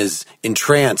woman and is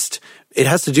entranced. It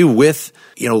has to do with,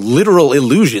 literal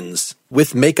illusions,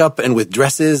 with makeup and with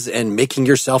dresses and making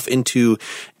yourself into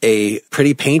a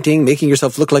pretty painting, making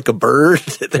yourself look like a bird.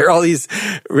 There are all these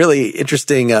really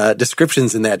interesting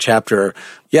descriptions in that chapter.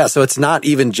 Yeah, so it's not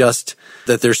even just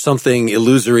that there's something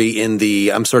illusory in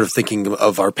I'm sort of thinking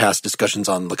of our past discussions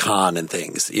on Lacan and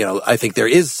things. I think there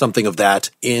is something of that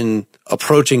in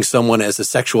approaching someone as a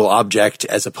sexual object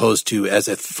as opposed to as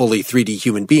a fully 3D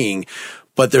human being.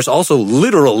 But there's also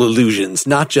literal illusions,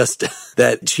 not just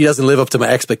that she doesn't live up to my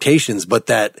expectations, but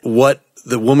that what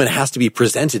the woman has to be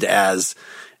presented as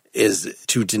is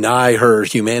to deny her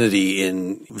humanity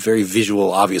in very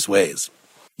visual, obvious ways.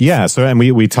 Yeah. So, and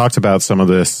we talked about some of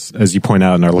this, as you point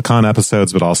out, in our Lacan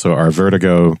episodes, but also our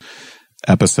Vertigo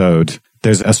episode.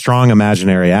 There's a strong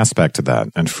imaginary aspect to that.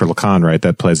 And for Lacan, right,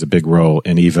 that plays a big role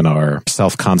in even our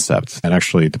self-concept. And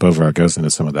actually, de Beauvoir goes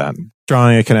into some of that.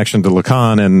 Drawing a connection to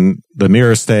Lacan and the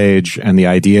mirror stage and the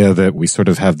idea that we sort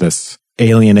of have this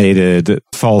alienated,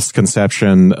 false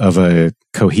conception of a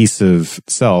cohesive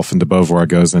self. And de Beauvoir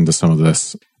goes into some of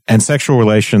this. And sexual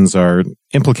relations are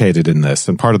implicated in this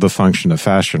and part of the function of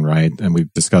fashion, right? And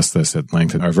we've discussed this at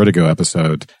length in our Vertigo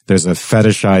episode. There's a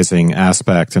fetishizing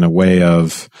aspect and a way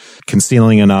of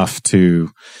concealing enough to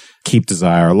keep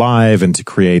desire alive and to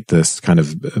create this kind of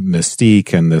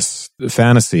mystique and this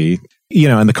fantasy.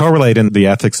 And the correlate in the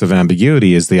ethics of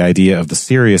ambiguity is the idea of the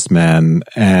serious man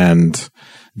and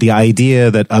the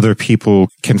idea that other people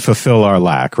can fulfill our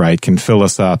lack, right? Can fill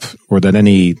us up, or that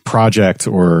any project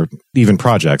or even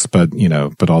projects, but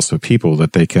also people,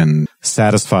 that they can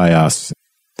satisfy us,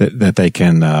 that they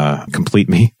can complete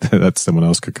me, that someone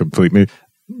else could complete me.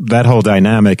 That whole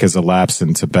dynamic is a lapse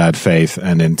into bad faith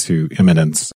and into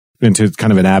imminence, into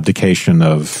kind of an abdication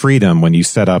of freedom when you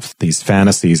set up these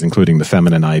fantasies, including the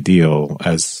feminine ideal,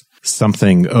 as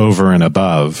something over and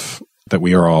above that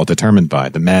we are all determined by.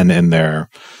 The men in their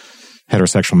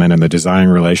heterosexual men in the desiring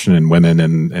relation, and women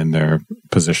in their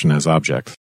position as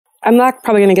objects. I'm not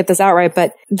probably going to get this out right,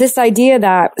 but this idea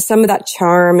that some of that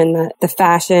charm and the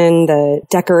fashion, the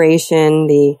decoration,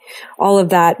 all of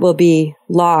that will be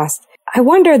lost. I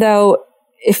wonder though,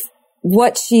 if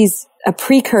what she's a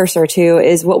precursor to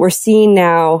is what we're seeing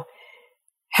now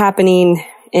happening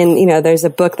in, there's a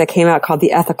book that came out called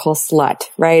The Ethical Slut,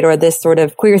 right? Or this sort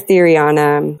of queer theory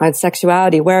on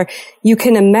sexuality, where you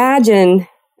can imagine,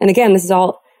 and again, this is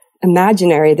all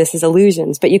imaginary, this is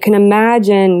illusions, but you can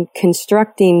imagine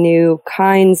constructing new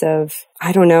kinds of,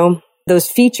 those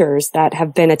features that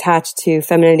have been attached to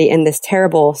femininity in this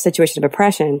terrible situation of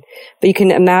oppression. But you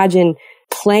can imagine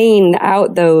playing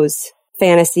out those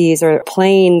fantasies or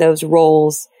playing those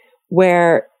roles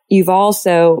where you've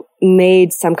also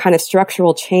made some kind of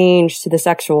structural change to the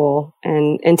sexual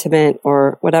and intimate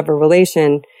or whatever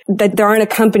relation, that there aren't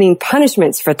accompanying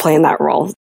punishments for playing that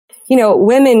role.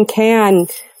 Women can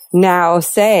now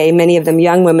say, many of them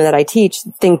young women that I teach,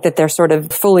 think that they're sort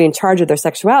of fully in charge of their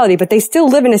sexuality, but they still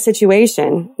live in a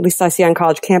situation, at least I see on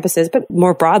college campuses, but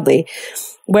more broadly,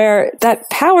 where that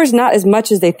power is not as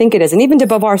much as they think it is. And even de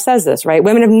Beauvoir says this, right?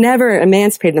 Women have never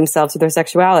emancipated themselves of their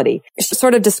sexuality. She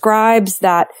sort of describes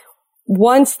that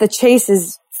once the chase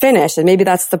is finished, and maybe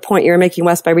that's the point you're making,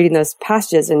 Wes, by reading those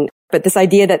passages, but this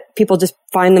idea that people just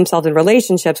find themselves in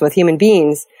relationships with human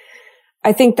beings,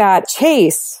 I think that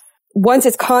chase, once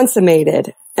it's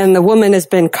consummated, and the woman has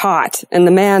been caught and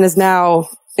the man is now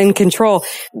in control.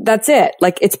 That's it.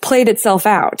 Like, it's played itself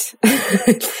out.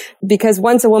 Because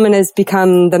once a woman has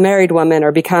become the married woman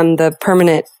or become the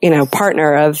permanent,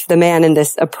 partner of the man in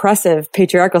this oppressive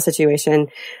patriarchal situation,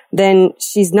 then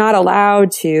she's not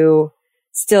allowed to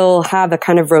still have a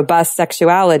kind of robust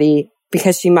sexuality,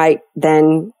 because she might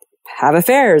then have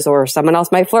affairs, or someone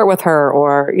else might flirt with her,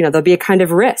 or, there'll be a kind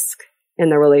of risk in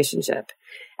the relationship.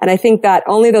 And I think that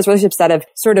only those relationships that have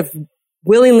sort of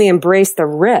willingly embraced the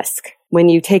risk, when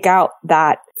you take out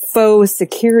that faux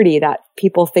security that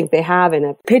people think they have in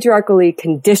a patriarchally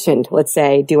conditioned, let's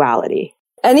say, duality.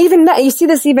 And even that, you see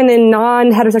this even in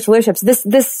non-heterosexual relationships,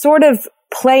 this sort of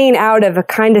playing out of a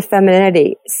kind of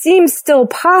femininity seems still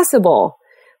possible,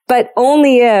 but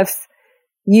only if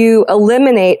you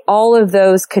eliminate all of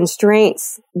those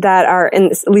constraints that are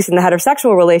at least in the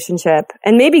heterosexual relationship,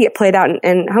 and maybe get played out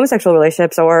in homosexual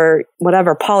relationships or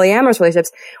whatever, polyamorous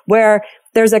relationships, where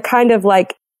there's a kind of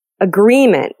like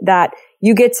agreement that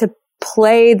you get to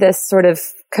play this sort of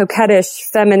coquettish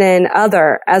feminine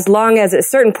other as long as at a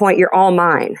certain point you're all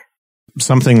mine.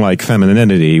 Something like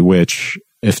femininity, which,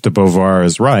 if de Beauvoir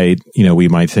is right, we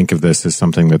might think of this as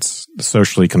something that's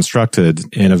socially constructed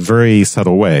in a very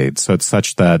subtle way. So it's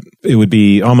such that it would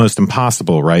be almost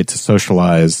impossible, right, to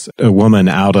socialize a woman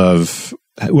out of,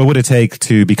 what would it take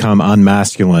to become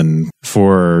unmasculine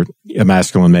for a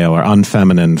masculine male or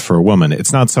unfeminine for a woman?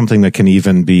 It's not something that can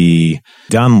even be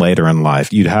done later in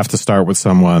life. You'd have to start with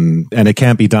someone, and it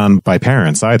can't be done by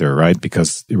parents either, right?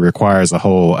 Because it requires a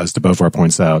whole, as de Beauvoir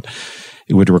points out,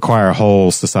 it would require a whole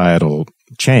societal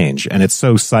change. And it's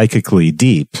so psychically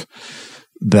deep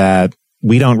that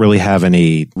we don't really have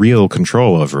any real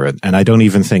control over it. And I don't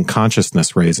even think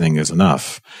consciousness raising is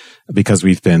enough, because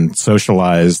we've been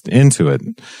socialized into it.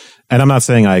 And I'm not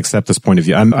saying I accept this point of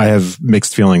view. I have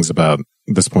mixed feelings about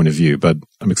this point of view, but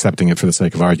I'm accepting it for the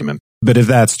sake of argument. But if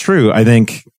that's true, I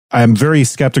think I'm very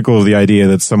skeptical of the idea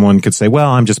that someone could say,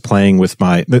 well, I'm just playing with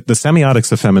the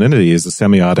semiotics of femininity is the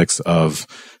semiotics of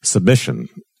submission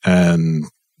and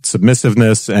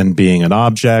submissiveness and being an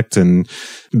object and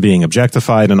being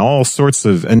objectified and all sorts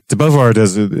of, and de Beauvoir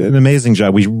does an amazing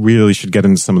job. We really should get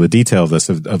into some of the detail of this,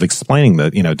 of explaining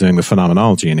that, doing the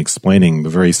phenomenology and explaining the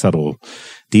very subtle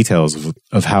details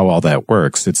of how all that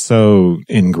works. It's so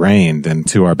ingrained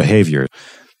into our behavior.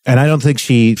 And I don't think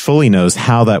she fully knows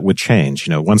how that would change.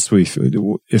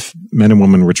 If men and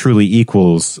women were truly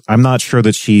equals, I'm not sure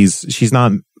that she's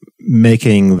not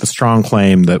making the strong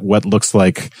claim that what looks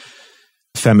like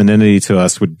femininity to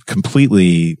us would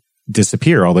completely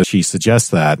disappear, although she suggests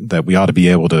that we ought to be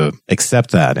able to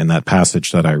accept that in that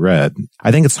passage that I read.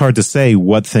 I think it's hard to say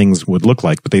what things would look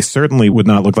like, but they certainly would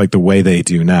not look like the way they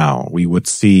do now. We would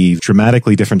see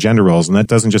dramatically different gender roles, and that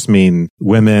doesn't just mean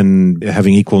women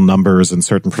having equal numbers in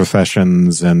certain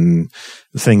professions and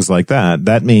things like that.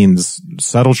 That means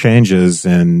subtle changes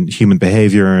in human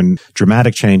behavior and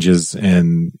dramatic changes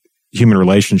in human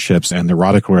relationships and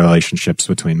erotic relationships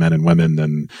between men and women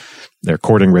and their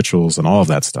courting rituals and all of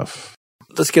that stuff.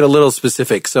 Let's get a little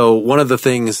specific. So one of the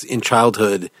things in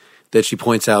childhood that she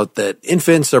points out, that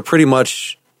infants are pretty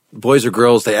much, boys or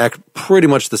girls, they act pretty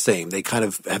much the same. They kind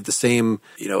of have the same,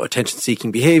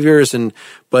 attention-seeking behaviors.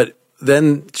 But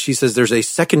then she says there's a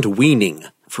second weaning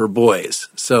for boys.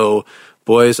 So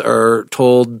boys are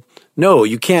told, no,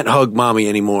 you can't hug mommy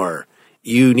anymore.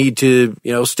 You need to,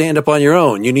 stand up on your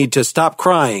own. You need to stop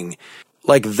crying.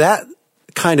 Like that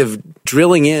kind of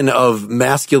drilling in of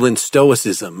masculine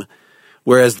stoicism,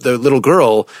 whereas the little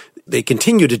girl, they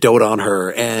continue to dote on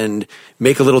her and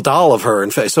make a little doll of her. In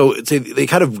fact, so they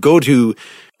kind of go to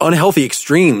unhealthy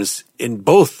extremes in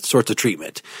both sorts of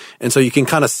treatment. And so you can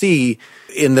kind of see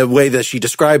in the way that she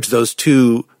describes those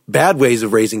two bad ways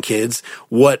of raising kids,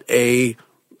 what an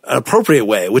appropriate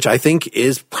way, which I think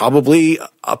is probably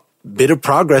a bit of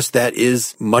progress that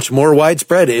is much more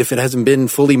widespread if it hasn't been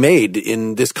fully made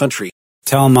in this country.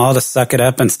 Tell them all to suck it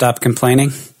up and stop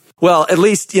complaining? Well, at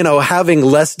least, having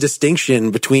less distinction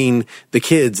between the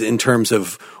kids in terms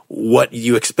of what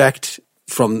you expect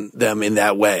from them in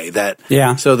that way.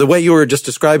 Yeah. So the way you were just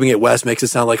describing it, Wes, makes it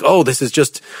sound like, oh, this is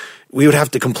just, we would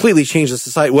have to completely change the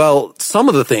society. Well, some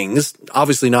of the things,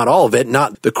 obviously not all of it,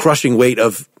 not the crushing weight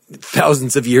of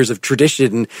thousands of years of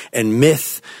tradition and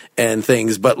myth and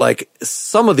things, but like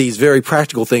some of these very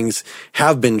practical things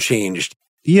have been changed.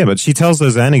 Yeah, but she tells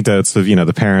those anecdotes of,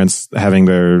 the parents having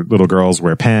their little girls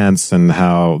wear pants and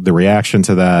how the reaction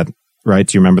to that, right?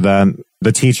 Do you remember that?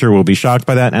 The teacher will be shocked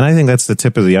by that. And I think that's the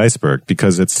tip of the iceberg,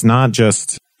 because it's not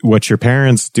just what your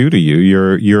parents do to you.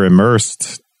 You're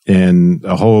immersed in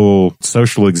a whole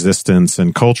social existence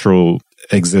and cultural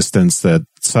existence that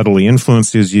subtly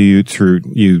influences you through,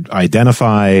 you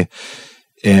identify,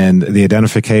 and the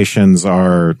identifications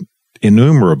are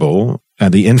innumerable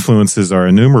and the influences are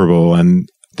innumerable. And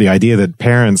the idea that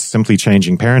parents simply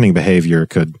changing parenting behavior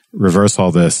could reverse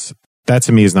all this, that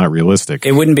to me is not realistic.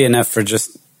 It wouldn't be enough for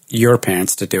just your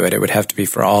parents to do it. It would have to be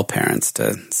for all parents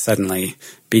to suddenly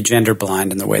be gender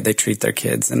blind in the way they treat their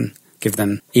kids and give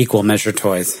them equal measure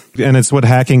toys. And it's what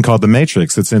hacking called the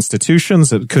matrix. It's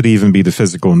institutions. It could even be the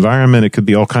physical environment. It could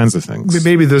be all kinds of things.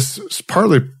 Maybe this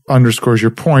partly underscores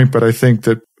your point, but I think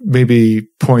that maybe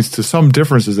points to some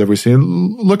differences that we've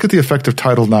seen. Look at the effect of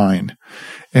Title IX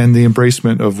and the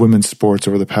embracement of women's sports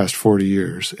over the past 40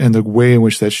 years and the way in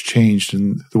which that's changed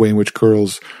and the way in which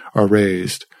girls are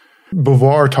raised.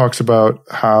 Beauvoir talks about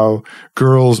how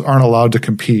girls aren't allowed to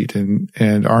compete and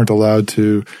aren't allowed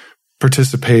to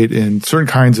participate in certain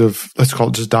kinds of, let's call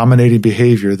it just dominating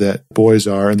behavior that boys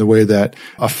are, and the way that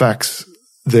affects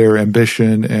their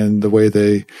ambition and the way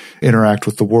they interact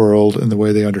with the world and the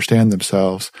way they understand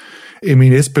themselves. I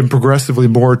mean, it's been progressively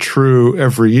more true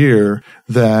every year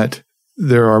that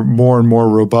there are more and more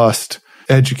robust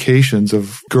educations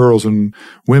of girls and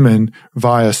women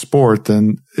via sport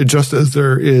than just as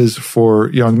there is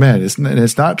for young men. And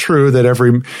it's not true that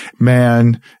every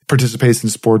man participates in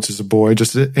sports as a boy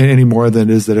just any more than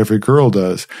it is that every girl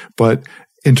does. But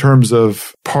in terms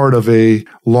of part of a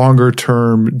longer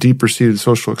term, deeper seated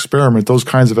social experiment, those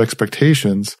kinds of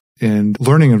expectations in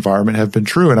learning environment have been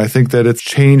true. And I think that it's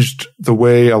changed the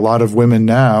way a lot of women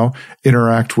now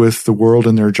interact with the world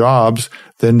and their jobs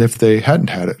than if they hadn't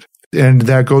had it. And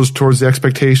that goes towards the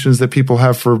expectations that people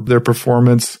have for their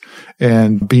performance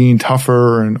and being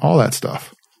tougher and all that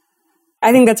stuff.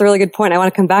 I think that's a really good point. I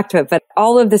want to come back to it, but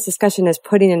all of this discussion is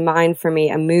putting in mind for me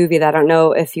a movie that I don't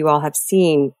know if you all have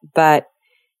seen, but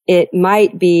it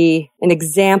might be an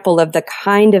example of the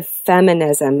kind of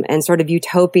feminism and sort of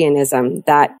utopianism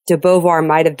that de Beauvoir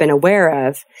might have been aware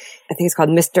of. I think it's called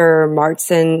Mr.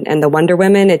 Martin and the Wonder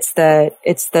Women. It's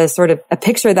the sort of a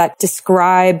picture that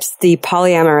describes the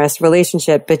polyamorous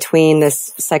relationship between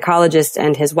this psychologist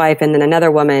and his wife and then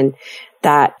another woman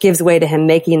that gives way to him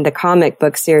making the comic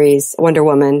book series Wonder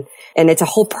Woman. And it's a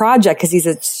whole project because he's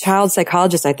a child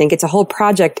psychologist, I think. It's a whole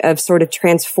project of sort of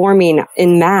transforming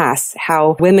in mass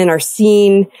how women are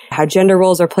seen, how gender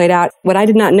roles are played out. What I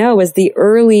did not know was the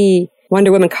early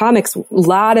Wonder Woman comics, a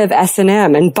lot of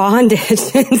S&M and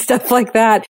bondage and stuff like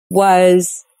that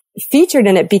was featured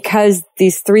in it because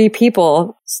these three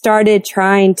people started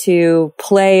trying to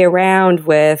play around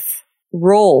with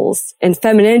roles and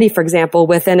femininity, for example,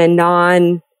 within a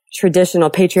non-traditional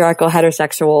patriarchal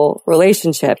heterosexual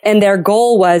relationship. And their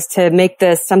goal was to make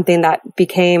this something that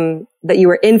became that you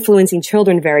were influencing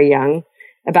children very young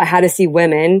about how to see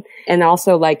women, and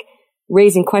also like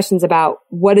raising questions about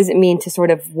what does it mean to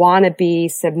sort of want to be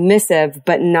submissive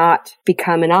but not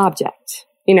become an object.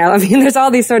 You know, I mean, there's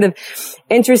all these sort of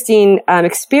interesting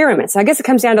experiments. So I guess it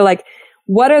comes down to like,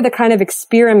 what are the kind of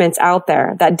experiments out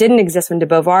there that didn't exist when de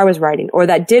Beauvoir was writing, or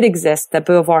that did exist that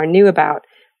Beauvoir knew about,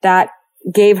 that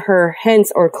gave her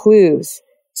hints or clues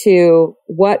to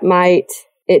what might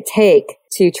it take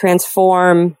to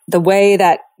transform the way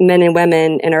that men and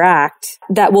women interact,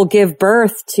 that will give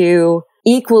birth to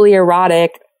equally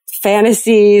erotic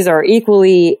fantasies or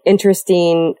equally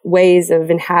interesting ways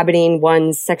of inhabiting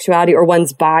one's sexuality or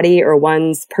one's body or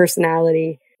one's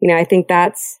personality. You know, I think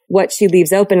that's what she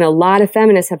leaves open. A lot of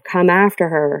feminists have come after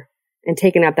her and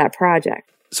taken up that project.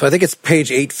 So I think it's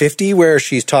page 850 where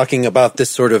she's talking about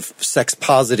this sort of sex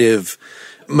positive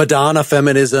Madonna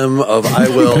feminism of I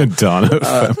will. Madonna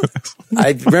feminism.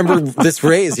 I remember this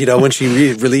phrase, you know, when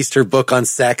she released her book on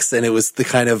sex, and it was the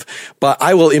kind of, but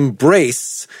I will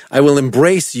embrace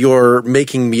your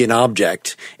making me an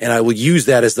object, and I will use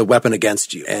that as the weapon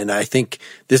against you. And I think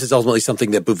this is ultimately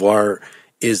something that Beauvoir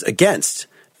is against.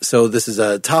 So this is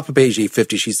top of page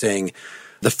 850. She's saying,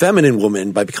 the feminine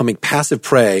woman, by becoming passive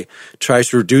prey, tries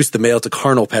to reduce the male to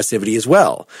carnal passivity as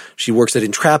well. She works at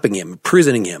entrapping him,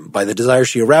 imprisoning him by the desire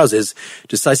she arouses,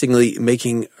 decisively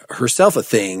making herself a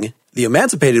thing. The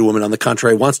emancipated woman, on the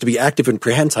contrary, wants to be active and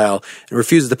prehensile and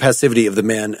refuses the passivity of the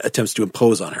man attempts to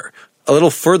impose on her. A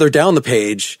little further down the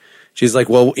page, she's like,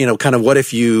 well, you know, kind of what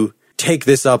if you take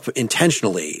this up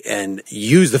intentionally and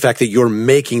use the fact that you're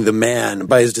making the man,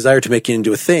 by his desire to make it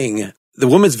into a thing. The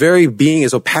woman's very being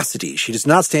is opacity. She does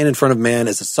not stand in front of man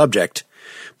as a subject,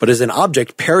 but as an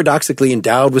object paradoxically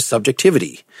endowed with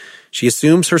subjectivity. She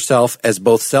assumes herself as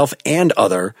both self and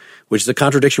other, which is a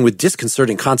contradiction with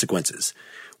disconcerting consequences.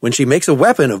 When she makes a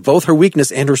weapon of both her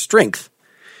weakness and her strength,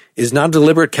 it is not a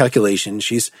deliberate calculation.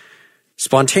 She's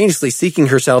spontaneously seeking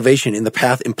her salvation in the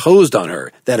path imposed on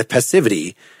her, that of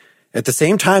passivity. At the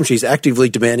same time, she's actively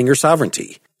demanding her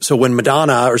sovereignty. So when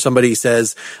Madonna or somebody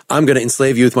says, I'm going to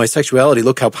enslave you with my sexuality,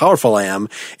 look how powerful I am,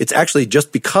 it's actually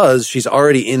just because she's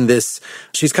already in this,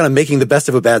 she's kind of making the best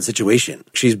of a bad situation.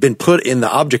 She's been put in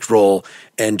the object role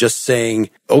and just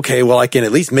saying, okay, well, I can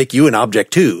at least make you an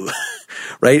object too,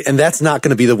 right? And that's not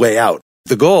going to be the way out.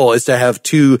 The goal is to have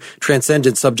two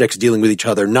transcendent subjects dealing with each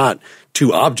other, not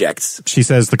two objects. She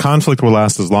says the conflict will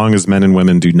last as long as men and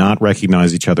women do not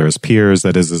recognize each other as peers.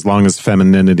 That is, as long as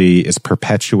femininity is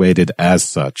perpetuated as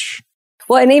such.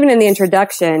 Well, and even in the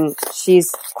introduction,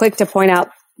 she's quick to point out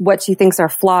what she thinks are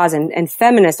flaws in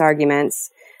feminist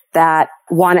arguments that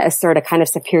want to assert a kind of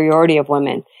superiority of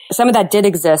women. Some of that did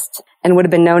exist and would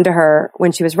have been known to her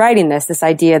when she was writing this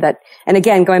idea that, and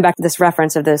again, going back to this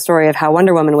reference of the story of how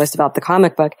Wonder Woman was developed, the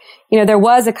comic book, there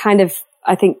was a kind of,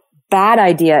 I think, bad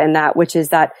idea in that, which is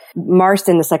that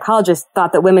Marston, the psychologist,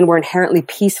 thought that women were inherently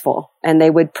peaceful and they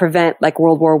would prevent like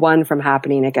World War I from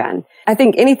happening again. I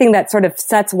think anything that sort of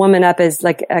sets women up as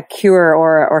like a cure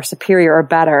or superior or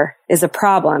better is a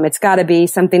problem. It's got to be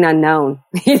something unknown,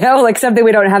 like something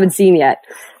we haven't seen yet.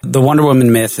 The Wonder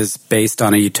Woman myth is based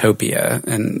on a utopia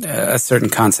and a certain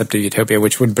concept of utopia,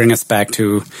 which would bring us back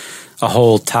to a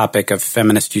whole topic of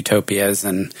feminist utopias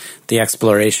and the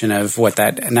exploration of what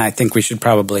that, and I think we should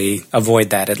probably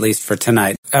avoid that, at least for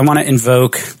tonight. I want to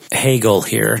invoke Hegel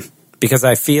here, because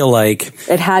I feel like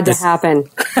it had to happen.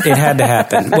 It had to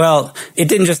happen. Well, it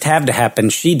didn't just have to happen.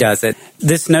 She does it.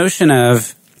 This notion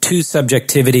of two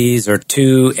subjectivities or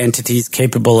two entities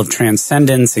capable of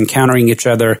transcendence, encountering each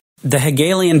other, the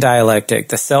Hegelian dialectic,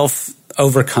 the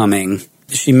self-overcoming,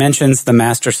 she mentions the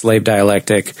master-slave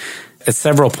dialectic at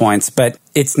several points, but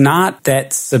it's not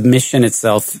that submission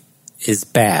itself is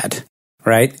bad,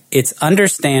 right? It's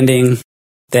understanding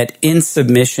that in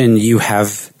submission you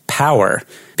have power,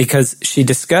 because she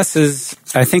discusses,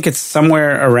 I think it's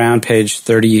somewhere around page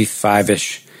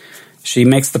 35-ish, she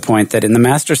makes the point that in the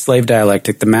master-slave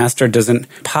dialectic, the master doesn't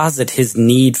posit his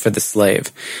need for the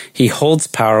slave. He holds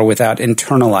power without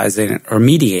internalizing it or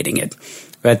mediating it.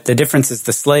 But the difference is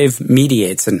the slave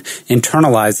mediates and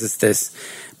internalizes this.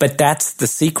 But that's the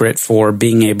secret for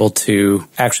being able to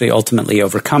actually ultimately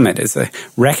overcome it, is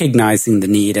recognizing the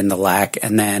need and the lack,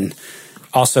 and then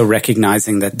also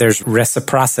recognizing that there's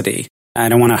reciprocity. I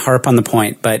don't want to harp on the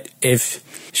point, but if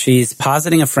she's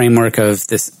positing a framework of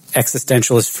this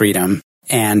existentialist freedom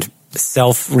and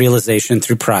self-realization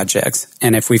through projects,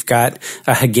 and if we've got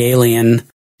a Hegelian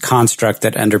construct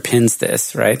that underpins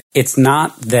this, right? It's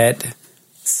not that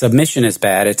submission is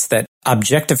bad, it's that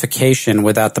objectification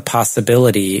without the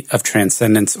possibility of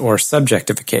transcendence or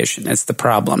subjectification is the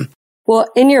problem. Well,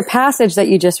 in your passage that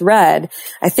you just read,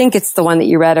 I think it's the one that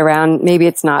you read around, maybe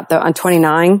it's not, on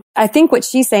 29. I think what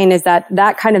she's saying is that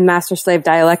kind of master-slave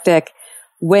dialectic,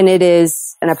 when it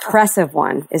is an oppressive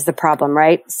one, is the problem,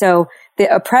 right? So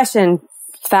the oppression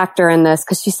factor in this,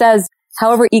 because she says,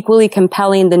 however equally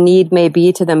compelling the need may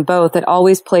be to them both, it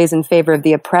always plays in favor of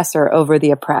the oppressor over the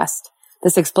oppressed.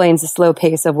 This explains the slow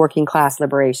pace of working class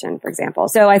liberation, for example.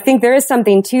 So I think there is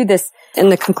something to this. In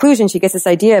the conclusion, she gets this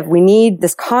idea of we need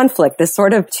this conflict, this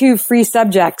sort of two free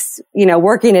subjects,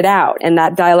 working it out in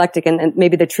that dialectic and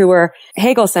maybe the truer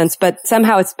Hegel sense, but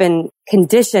somehow it's been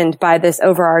conditioned by this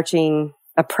overarching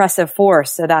oppressive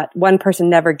force so that one person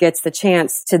never gets the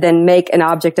chance to then make an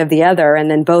object of the other, and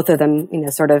then both of them,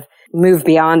 sort of move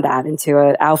beyond that into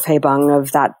an Aufhebung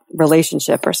of that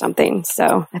relationship or something.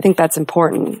 So I think that's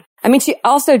important. I mean, she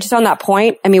also, just on that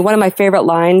point, one of my favorite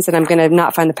lines, and I'm going to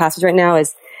not find the passage right now,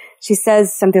 is she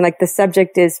says something like the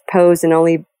subject is posed and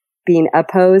only being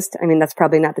opposed. That's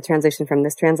probably not the translation from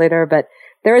this translator, but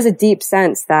there is a deep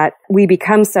sense that we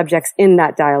become subjects in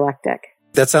that dialectic.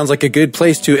 That sounds like a good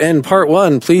place to end part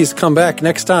 1. Please come back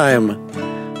next time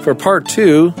for part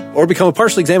 2, or become a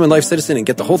Partially Examined Life citizen and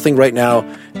get the whole thing right now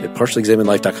at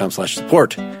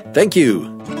partiallyexaminedlife.com/support. Thank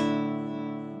you.